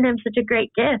given him such a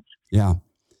great gift. Yeah.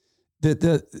 And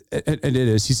it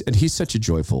is. He's such a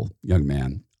joyful young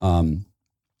man.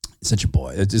 Such a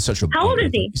boy. It's such a. How old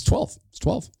is he? He's 12. He's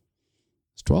 12.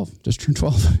 Just turned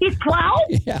 12. He's 12?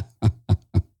 Yeah. Oh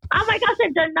my gosh,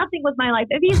 I've done nothing with my life.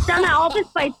 If he's done all this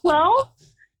by 12?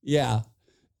 Yeah.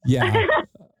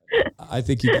 I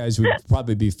think you guys would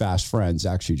probably be fast friends,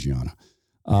 actually, Gianna.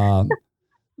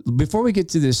 Before we get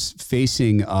to this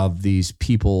facing of these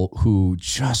people who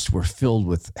just were filled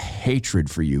with hatred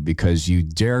for you because you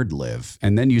dared live,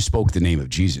 and then you spoke the name of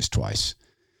Jesus twice.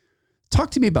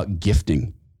 Talk to me about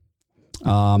gifting.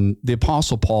 The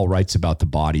Apostle Paul writes about the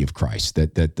body of Christ,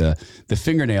 that the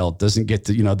fingernail doesn't get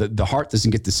to, the heart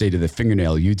doesn't get to say to the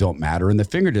fingernail, you don't matter. And the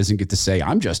finger doesn't get to say,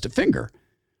 I'm just a finger.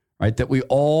 Right? That we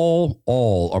all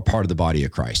are part of the body of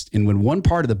Christ. And when one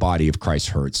part of the body of Christ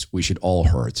hurts, we should all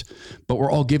hurt. But we're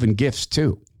all given gifts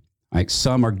too. Like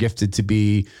some are gifted to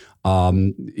be,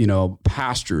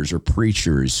 pastors or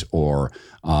preachers, or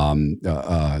some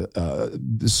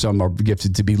are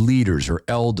gifted to be leaders or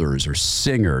elders or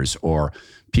singers, or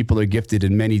people are gifted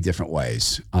in many different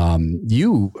ways.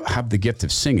 You have the gift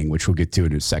of singing, which we'll get to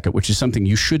in a second, which is something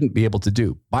you shouldn't be able to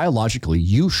do. Biologically,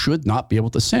 you should not be able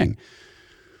to sing.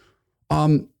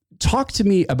 Talk to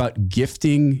me about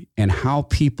gifting and how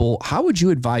would you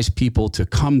advise people to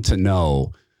come to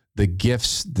know the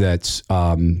gifts that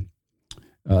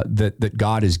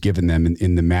God has given them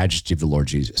in the majesty of the Lord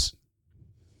Jesus?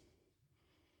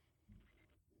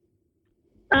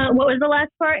 What was the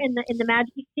last part? In the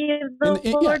majesty of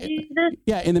the Lord Jesus?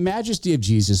 Yeah, in the majesty of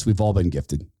Jesus, we've all been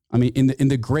gifted. I mean, in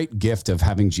the great gift of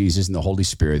having Jesus and the Holy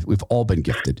Spirit, we've all been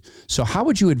gifted. So how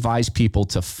would you advise people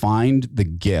to find the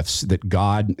gifts that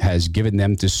God has given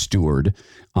them to steward,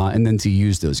 and then to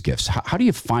use those gifts? How do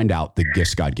you find out the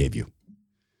gifts God gave you?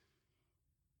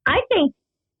 I think,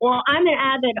 well, I'm an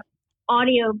avid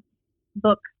audio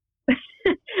book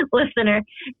listener,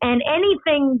 and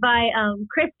anything by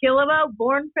Chris Guillebeau,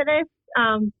 Born for This,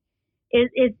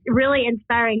 is really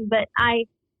inspiring. But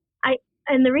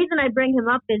and the reason I bring him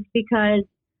up is because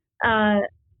I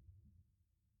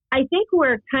think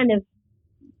we're kind of,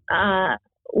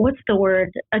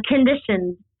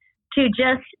 conditioned to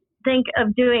just think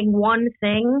of doing one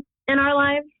thing in our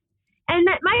lives. And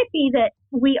that might be that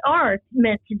we are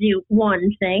meant to do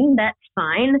one thing. That's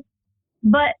fine.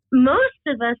 But most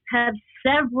of us have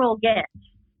several gifts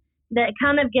that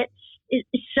kind of get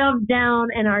shoved down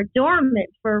and are dormant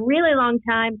for a really long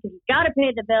time because you've got to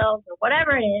pay the bills or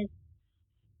whatever it is.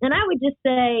 And I would just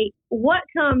say, what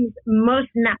comes most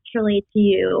naturally to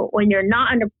you when you're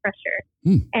not under pressure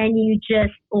and you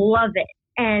just love it?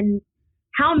 And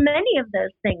how many of those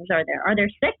things are there? Are there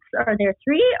 6? Are there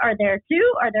 3? Are there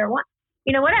 2? Are there 1?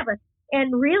 Whatever.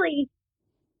 And really,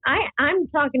 I'm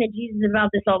talking to Jesus about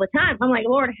this all the time. I'm like,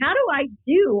 Lord, how do I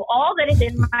do all that is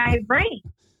in my brain?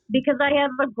 Because I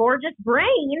have a gorgeous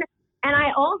brain, and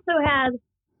I also have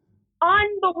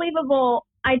unbelievable.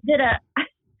 I did a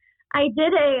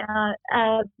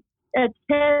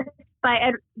test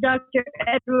by Dr.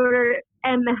 Edward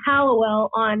M. Hallowell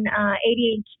on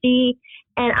ADHD,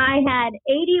 and I had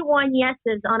 81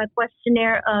 yeses on a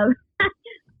questionnaire of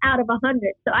out of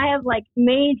 100. So I have like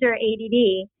major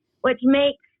ADD, which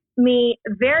makes me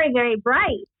very, very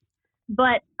bright,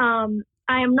 but I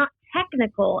am not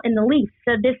technical in the least.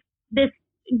 So this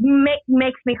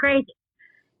makes me crazy.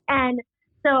 And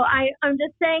so I'm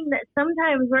just saying that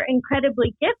sometimes we're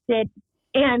incredibly gifted,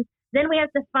 and then we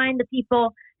have to find the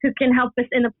people who can help us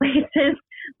in the places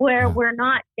where we're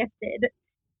not gifted.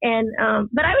 And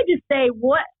but I would just say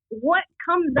what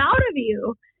comes out of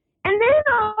you, and then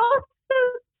also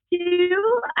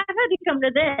too, I've had to come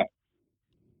to this.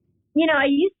 I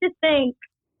used to think,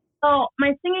 oh,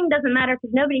 my singing doesn't matter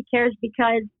because nobody cares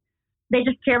because they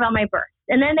just care about my birth,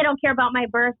 and then they don't care about my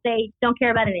birth, they don't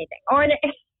care about anything, or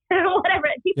whatever.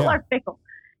 People are fickle.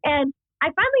 And I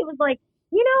finally was like,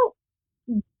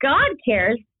 God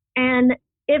cares. And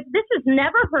if this is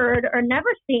never heard or never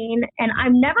seen and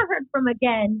I'm never heard from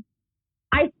again,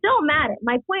 I still matter.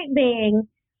 My point being,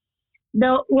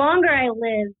 the longer I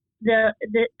live,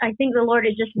 I think the Lord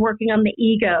is just working on the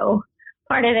ego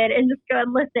part of it and just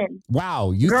going, listen.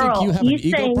 Wow. You girl, think you have an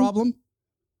ego problem?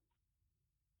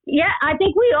 Yeah, I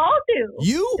think we all do.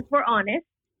 You? If we're honest.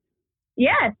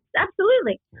 Yes,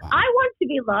 absolutely. Wow. I want to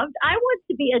be loved. I want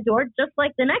to be adored just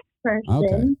like the next person.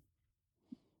 Okay.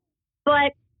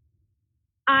 But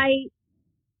I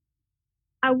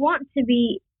want to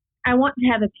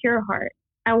have a pure heart.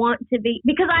 I want to be,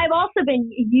 because I've also been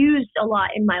used a lot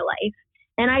in my life,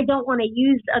 and I don't want to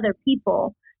use other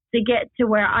people to get to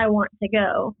where I want to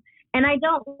go. And I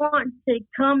don't want to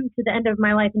come to the end of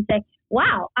my life and say,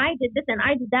 wow, I did this and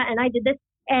I did that and I did this.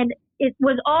 And it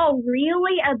was all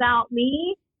really about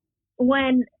me,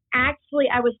 when actually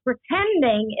I was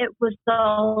pretending it was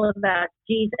all about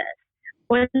Jesus.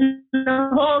 When the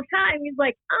whole time he's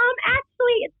like,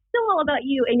 actually, it's still all about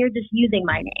you, and you're just using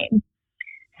my name.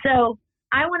 So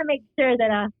I want to make sure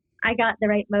that I got the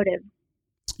right motive.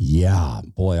 Yeah,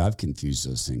 boy, I've confused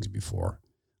those things before.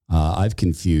 I've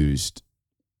confused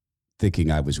thinking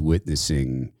I was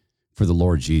witnessing for the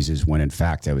Lord Jesus when in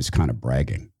fact I was kind of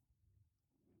bragging.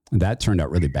 And that turned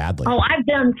out really badly. Oh, I've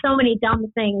done so many dumb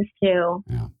things too.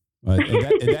 Yeah. Well,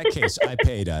 in that case, I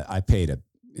paid a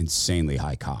insanely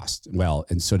high cost. Well,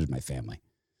 and so did my family.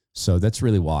 So that's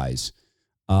really wise.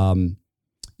 Remind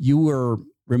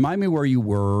me where you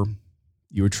were.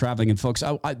 You were traveling, and folks,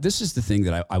 this is the thing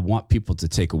that I want people to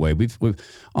take away. We've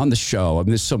on the show. I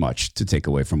mean, there's so much to take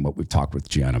away from what we've talked with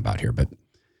Gianna about here, but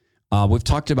we've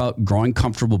talked about growing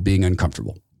comfortable being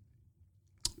uncomfortable.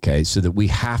 Okay, so that we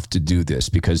have to do this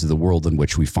because of the world in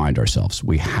which we find ourselves.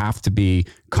 We have to be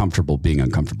comfortable being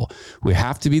uncomfortable. We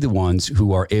have to be the ones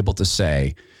who are able to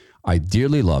say, I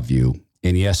dearly love you,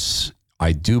 and yes,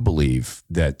 I do believe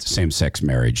that same-sex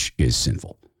marriage is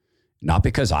sinful. Not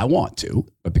because I want to,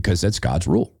 but because that's God's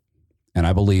rule. And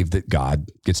I believe that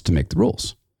God gets to make the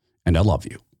rules. And I love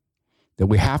you. That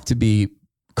we have to be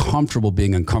comfortable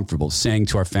being uncomfortable, saying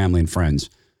to our family and friends,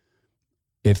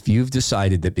 if you've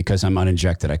decided that because I'm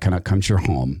uninjected, I cannot come to your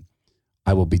home,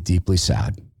 I will be deeply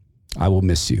sad. I will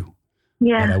miss you.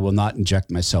 Yeah. And I will not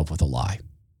inject myself with a lie.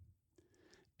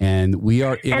 And we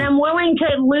are and I'm willing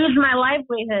to lose my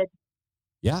livelihood.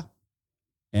 Yeah.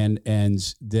 And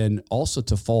then also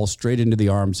to fall straight into the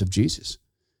arms of Jesus.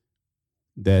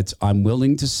 That I'm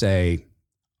willing to say,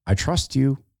 I trust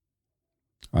you.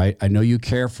 Right? I know you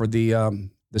care for the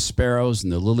sparrows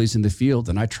and the lilies in the field,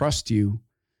 and I trust you.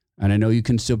 And I know you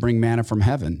can still bring manna from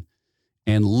heaven,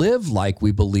 and live like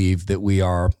we believe that we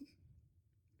are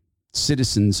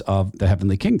citizens of the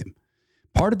heavenly kingdom.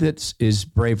 Part of this is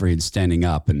bravery and standing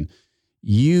up. And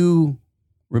you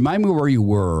remind me where you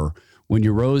were when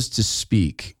you rose to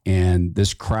speak, and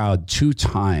this crowd 2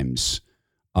 times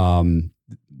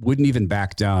wouldn't even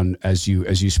back down as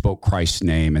you spoke Christ's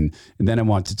name. And then I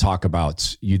want to talk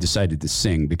about, you decided to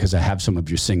sing, because I have some of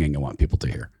your singing I want people to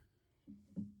hear.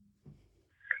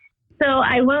 So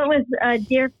I went with a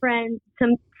dear friend,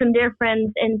 some dear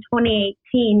friends in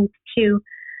 2018 to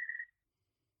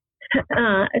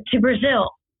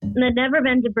Brazil. And I'd never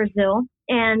been to Brazil.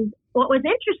 And what was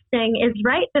interesting is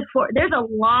right before, there's a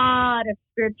lot of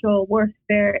spiritual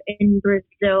warfare in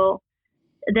Brazil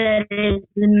that is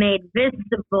made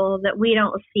visible that we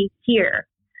don't see here.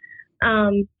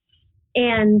 And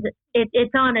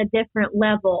it's on a different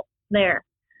level there.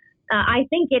 I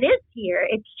think it is here.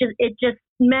 It just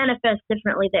manifests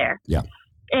differently there. Yeah.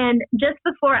 And just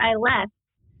before I left,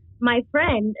 my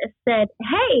friend said,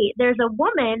 hey, there's a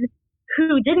woman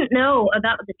who didn't know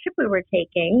about the trip we were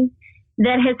taking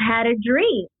that has had a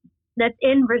dream that's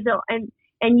in Brazil. And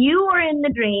you were in the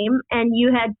dream, and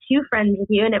you had 2 friends with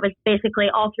you, and it was basically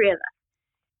all 3 of us.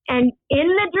 And in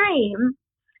the dream,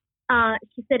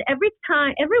 she said,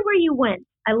 everywhere you went,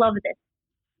 I love this,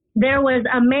 there was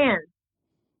a man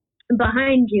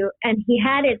behind you, and he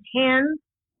had his hands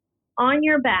on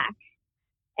your back.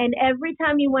 And every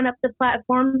time you went up the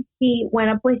platform, he went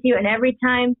up with you. And every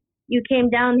time you came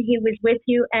down, he was with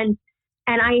you. And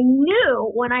I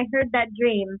knew when I heard that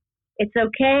dream, it's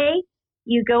okay.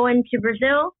 You go into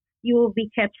Brazil, you will be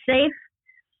kept safe.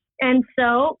 And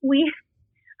so we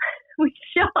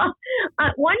saw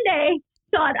one day,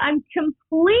 thought I'm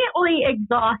completely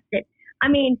exhausted. I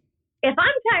mean, if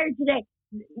I'm tired today,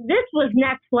 this was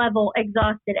next level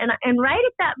exhausted. And right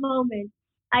at that moment,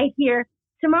 I hear,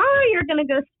 tomorrow you're going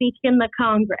to go speak in the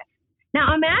Congress.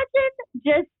 Now imagine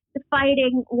just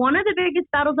fighting one of the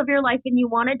biggest battles of your life, and you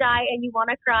want to die and you want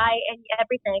to cry and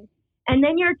everything. And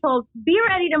then you're told, be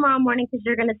ready tomorrow morning because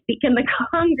you're going to speak in the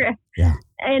Congress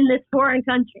in this foreign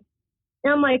country.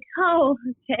 And I'm like, oh,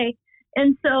 okay.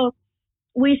 And so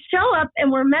we show up,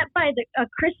 and we're met by a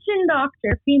Christian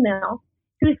doctor, female,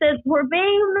 who says, we're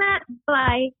being met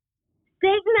by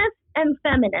Satanists and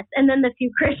feminists, and then the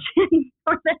few Christians.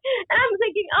 And I'm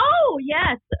thinking, oh,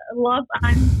 yes, love,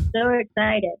 I'm so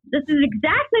excited. This is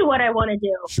exactly what I want to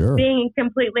do. Sure. Being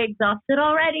completely exhausted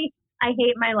already, I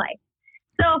hate my life.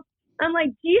 So I'm like,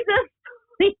 Jesus,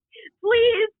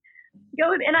 please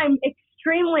go. And I'm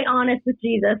extremely honest with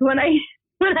Jesus when I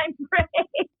pray.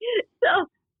 So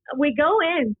we go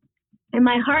in, And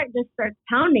my heart just starts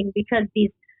pounding because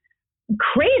these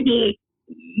crazy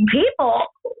people,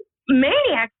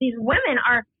 maniacs, these women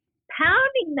are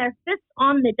pounding their fists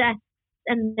on the desk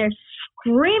and they're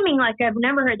screaming like I've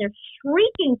never heard. They're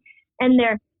shrieking and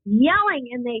they're yelling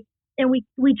and we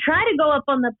try to go up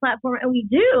on the platform and we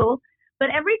do, but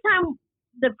every time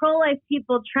the pro-life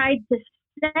people tried to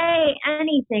say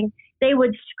anything, they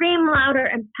would scream louder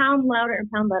and pound louder and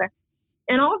pound louder.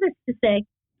 And all this to say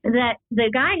that the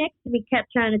guy next to me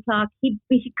kept trying to talk. He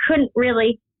couldn't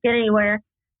really get anywhere.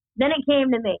 Then it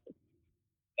came to me.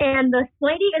 And the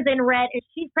lady is in red and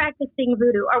she's practicing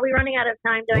voodoo. Are we running out of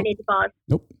time? Do I need to pause?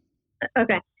 Nope.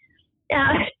 Okay.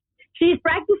 She's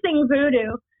practicing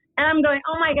voodoo. And I'm going,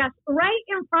 oh my gosh, right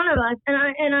in front of us.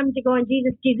 And I'm going,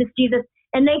 Jesus, Jesus, Jesus.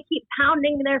 And they keep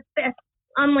pounding their fists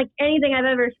unlike anything I've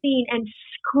ever seen and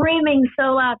screaming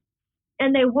so loud.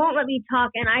 And they won't let me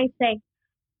talk. And I say,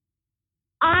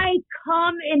 I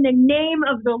come in the name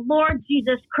of the Lord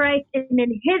Jesus Christ and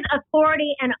in his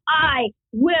authority, and I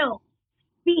will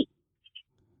speak.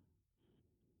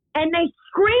 And they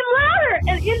scream louder.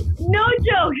 And it's no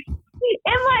joke.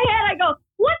 In my head, I go,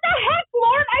 what the heck,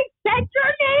 Lord? I said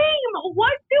your name.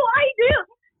 What do I do?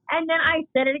 And then I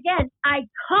said it again. I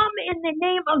come in the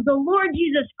name of the Lord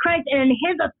Jesus Christ and in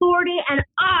his authority, and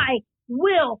I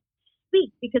will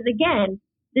speak. Because again,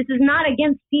 this is not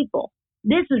against people.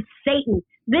 This is Satan.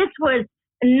 This was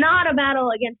not a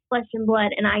battle against flesh and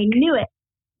blood, and I knew it.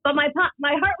 But my heart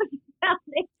was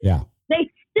pounding. Yeah. They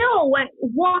still went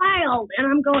wild, and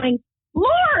I'm going,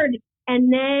 Lord!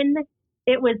 And then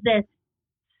it was this,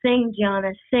 sing,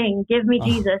 Gianna, sing, give me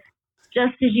Jesus,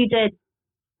 just as you did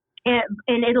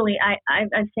in Italy. I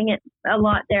sing it a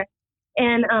lot there.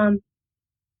 And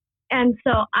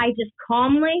so I just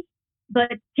calmly,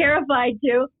 but terrified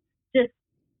too, just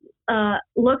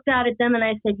looked out at them and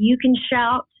I said, you can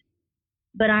shout,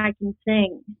 but I can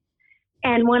sing.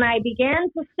 And when I began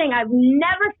to sing, I've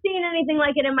never seen anything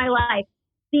like it in my life.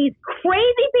 These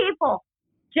crazy people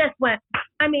just went,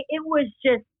 I mean, it was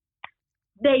just,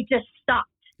 they just stopped.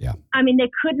 Yeah. I mean, they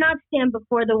could not stand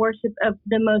before the worship of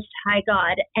the Most High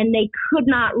God, and they could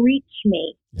not reach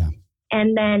me. Yeah.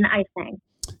 And then I sang.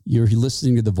 You're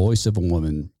listening to the voice of a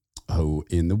woman who,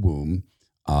 in the womb,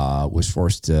 was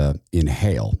forced to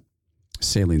inhale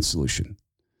saline solution.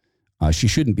 She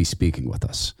shouldn't be speaking with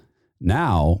us.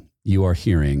 Now you are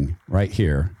hearing right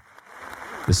here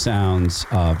the sounds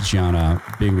of Gianna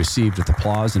being received with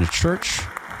applause in a church,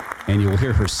 and you will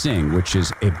hear her sing, which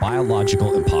is a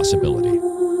biological impossibility.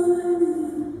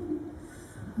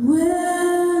 When I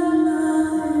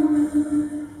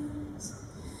rise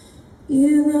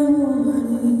in the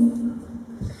morning,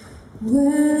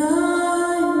 when I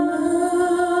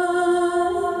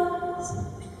rise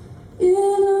in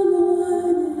the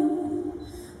morning,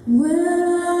 when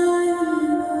I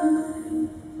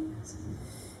rise,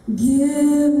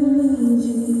 give me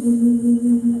Jesus,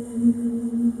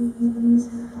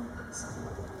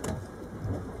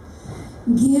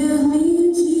 give me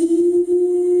Jesus.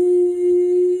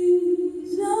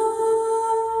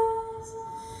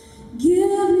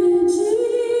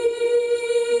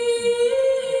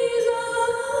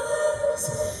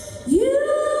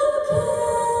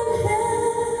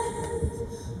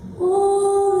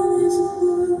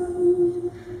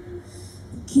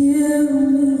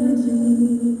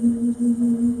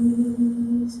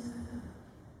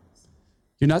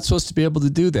 You're not supposed to be able to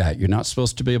do that. You're not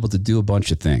supposed to be able to do a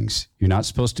bunch of things. You're not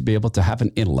supposed to be able to have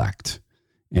an intellect,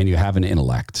 and you have an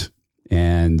intellect.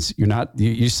 And you're not,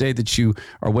 you say that you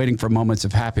are waiting for moments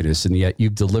of happiness, and yet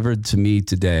you've delivered to me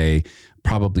today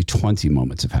probably 20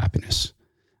 moments of happiness.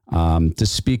 To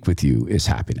speak with you is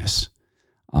happiness.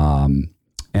 And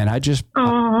I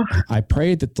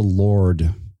pray that the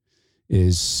Lord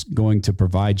is going to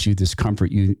provide you this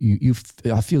comfort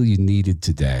I feel you needed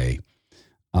today.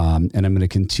 And I'm going to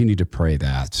continue to pray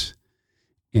that.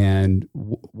 And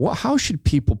how should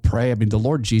people pray? I mean, the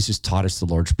Lord Jesus taught us the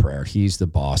Lord's Prayer. He's the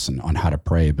boss on how to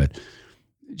pray. But,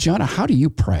 Gianna, how do you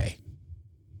pray?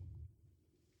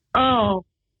 Oh.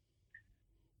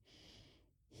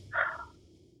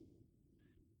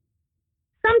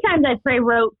 Sometimes I pray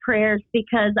rote prayers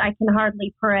because I can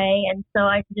hardly pray. And so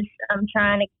I'm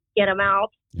trying to get them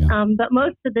out. Yeah. But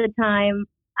most of the time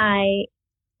I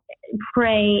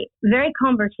pray very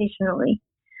conversationally.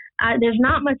 There's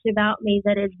not much about me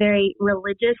that is very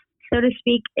religious, so to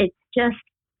speak. It's just,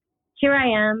 here I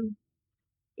am,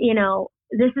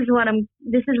 this is what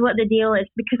the deal is,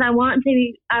 because I want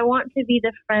to be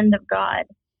the friend of God.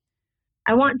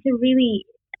 I want to really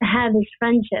have his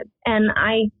friendship. And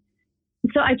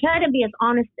so I try to be as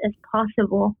honest as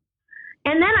possible.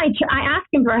 And then I ask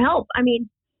him for help. I mean,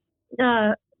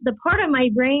 the part of my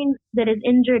brain that is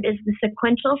injured is the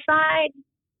sequential side.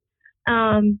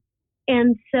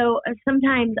 And so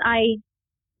sometimes I'm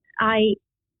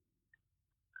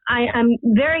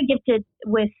very gifted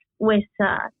with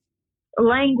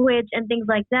language and things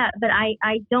like that, but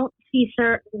I don't see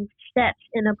certain steps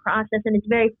in a process, and it's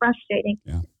very frustrating.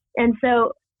 Yeah. And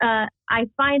so I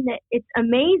find that it's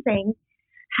amazing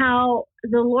how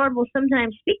the Lord will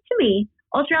sometimes speak to me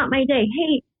all throughout my day.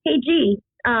 Hey, G,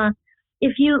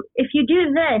 if you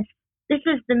do this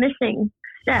is the missing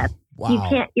step.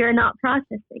 Wow. You're not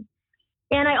processing.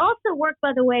 And I also work,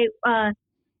 by the way,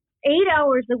 8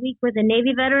 hours a week with a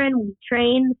Navy veteran. We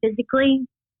train physically.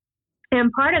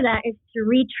 And part of that is to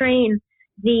retrain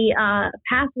the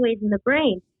pathways in the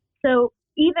brain. So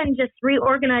even just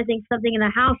reorganizing something in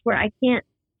the house where I can't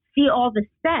see all the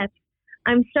steps,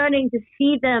 I'm starting to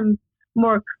see them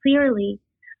more clearly.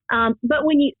 But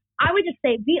I would just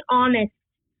say, be honest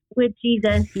with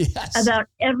Jesus Yes. about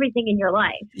everything in your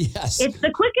life. Yes. It's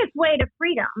the quickest way to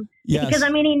freedom. Yes. Because,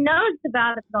 he knows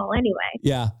about it all anyway.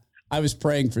 Yeah. I was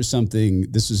praying for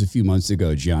something. This was a few months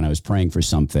ago, John. I was praying for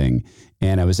something,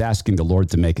 and I was asking the Lord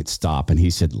to make it stop. And he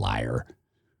said, liar.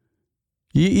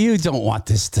 You don't want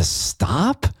this to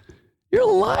stop. You're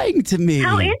lying to me.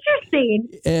 How interesting.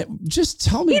 Just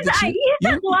tell me He's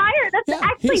a liar. That's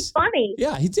actually funny.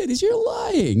 Yeah, he did. You're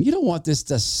lying. You don't want this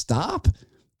to stop.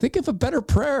 Think of a better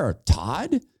prayer,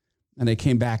 Todd. And they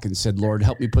came back and said, Lord,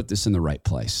 help me put this in the right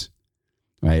place.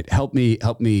 Right? Help me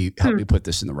put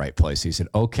this in the right place. He said,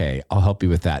 okay, I'll help you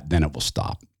with that. Then it will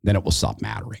stop. Then it will stop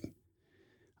mattering.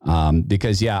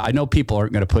 Because I know people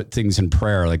aren't going to put things in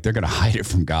prayer. Like they're going to hide it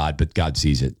from God, but God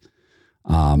sees it.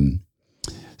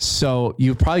 So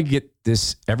you probably get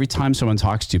this every time someone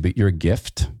talks to you, but you're a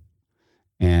gift.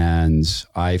 And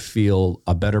I feel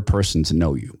a better person to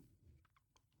know you.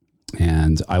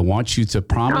 And I want you to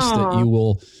promise that you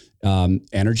will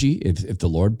energy, if the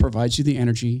Lord provides you the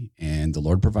energy and the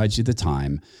Lord provides you the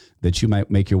time, that you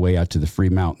might make your way out to the free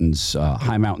mountains,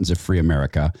 high mountains of free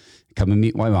America. Come and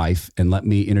meet my wife and let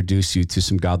me introduce you to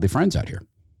some godly friends out here.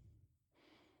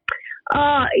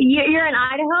 You're in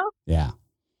Idaho? Yeah.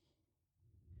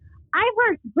 I've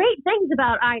heard great things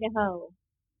about Idaho.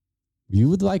 You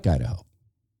would like Idaho,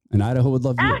 and Idaho would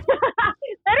love you.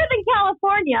 Better than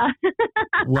California.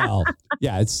 Well,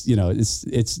 yeah,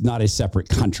 it's not a separate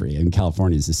country, and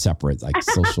California is a separate, like,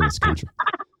 socialist country.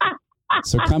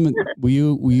 So come and could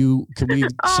we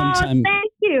sometime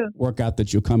thank you. Work out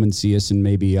that you'll come and see us, and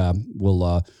maybe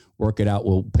we'll work it out.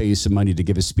 We'll pay you some money to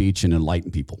give a speech and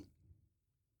enlighten people.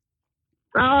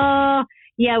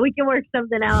 Yeah, we can work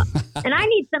something out. And I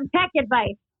need some tech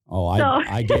advice. Oh,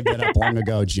 I gave that up long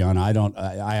ago, John.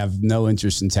 I have no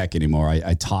interest in tech anymore.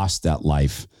 I tossed that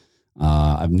life.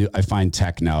 I find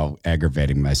tech now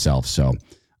aggravating myself. So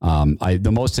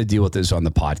the most I deal with is on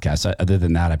the podcast. Other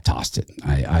than that, I've tossed it.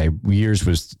 I years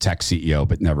was tech CEO,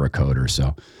 but never a coder.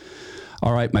 So,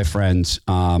 all right, my friends,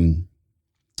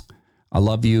 I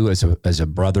love you as a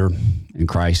brother in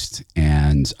Christ.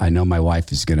 And I know my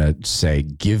wife is going to say,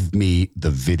 give me the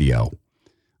video.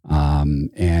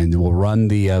 And we're running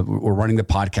the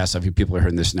podcast. A few people are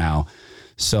hearing this now.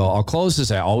 So I'll close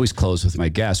as I always close with my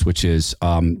guest, which is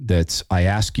that I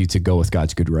ask you to go with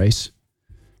God's good grace.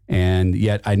 And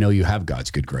yet I know you have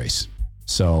God's good grace.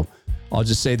 So I'll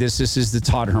just say this is the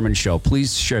Todd Herman Show.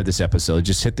 Please share this episode.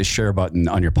 Just hit the share button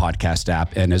on your podcast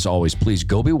app. And as always, please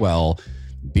go be well,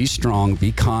 be strong,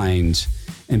 be kind,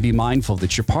 and be mindful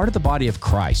that you're part of the body of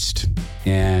Christ.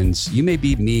 And you may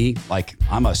be me, like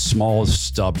I'm a small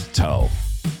stubbed toe,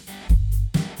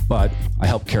 but I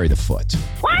help carry the foot.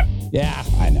 What? Yeah,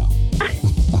 I know.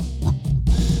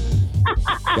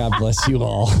 God bless you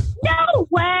all. No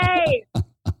way.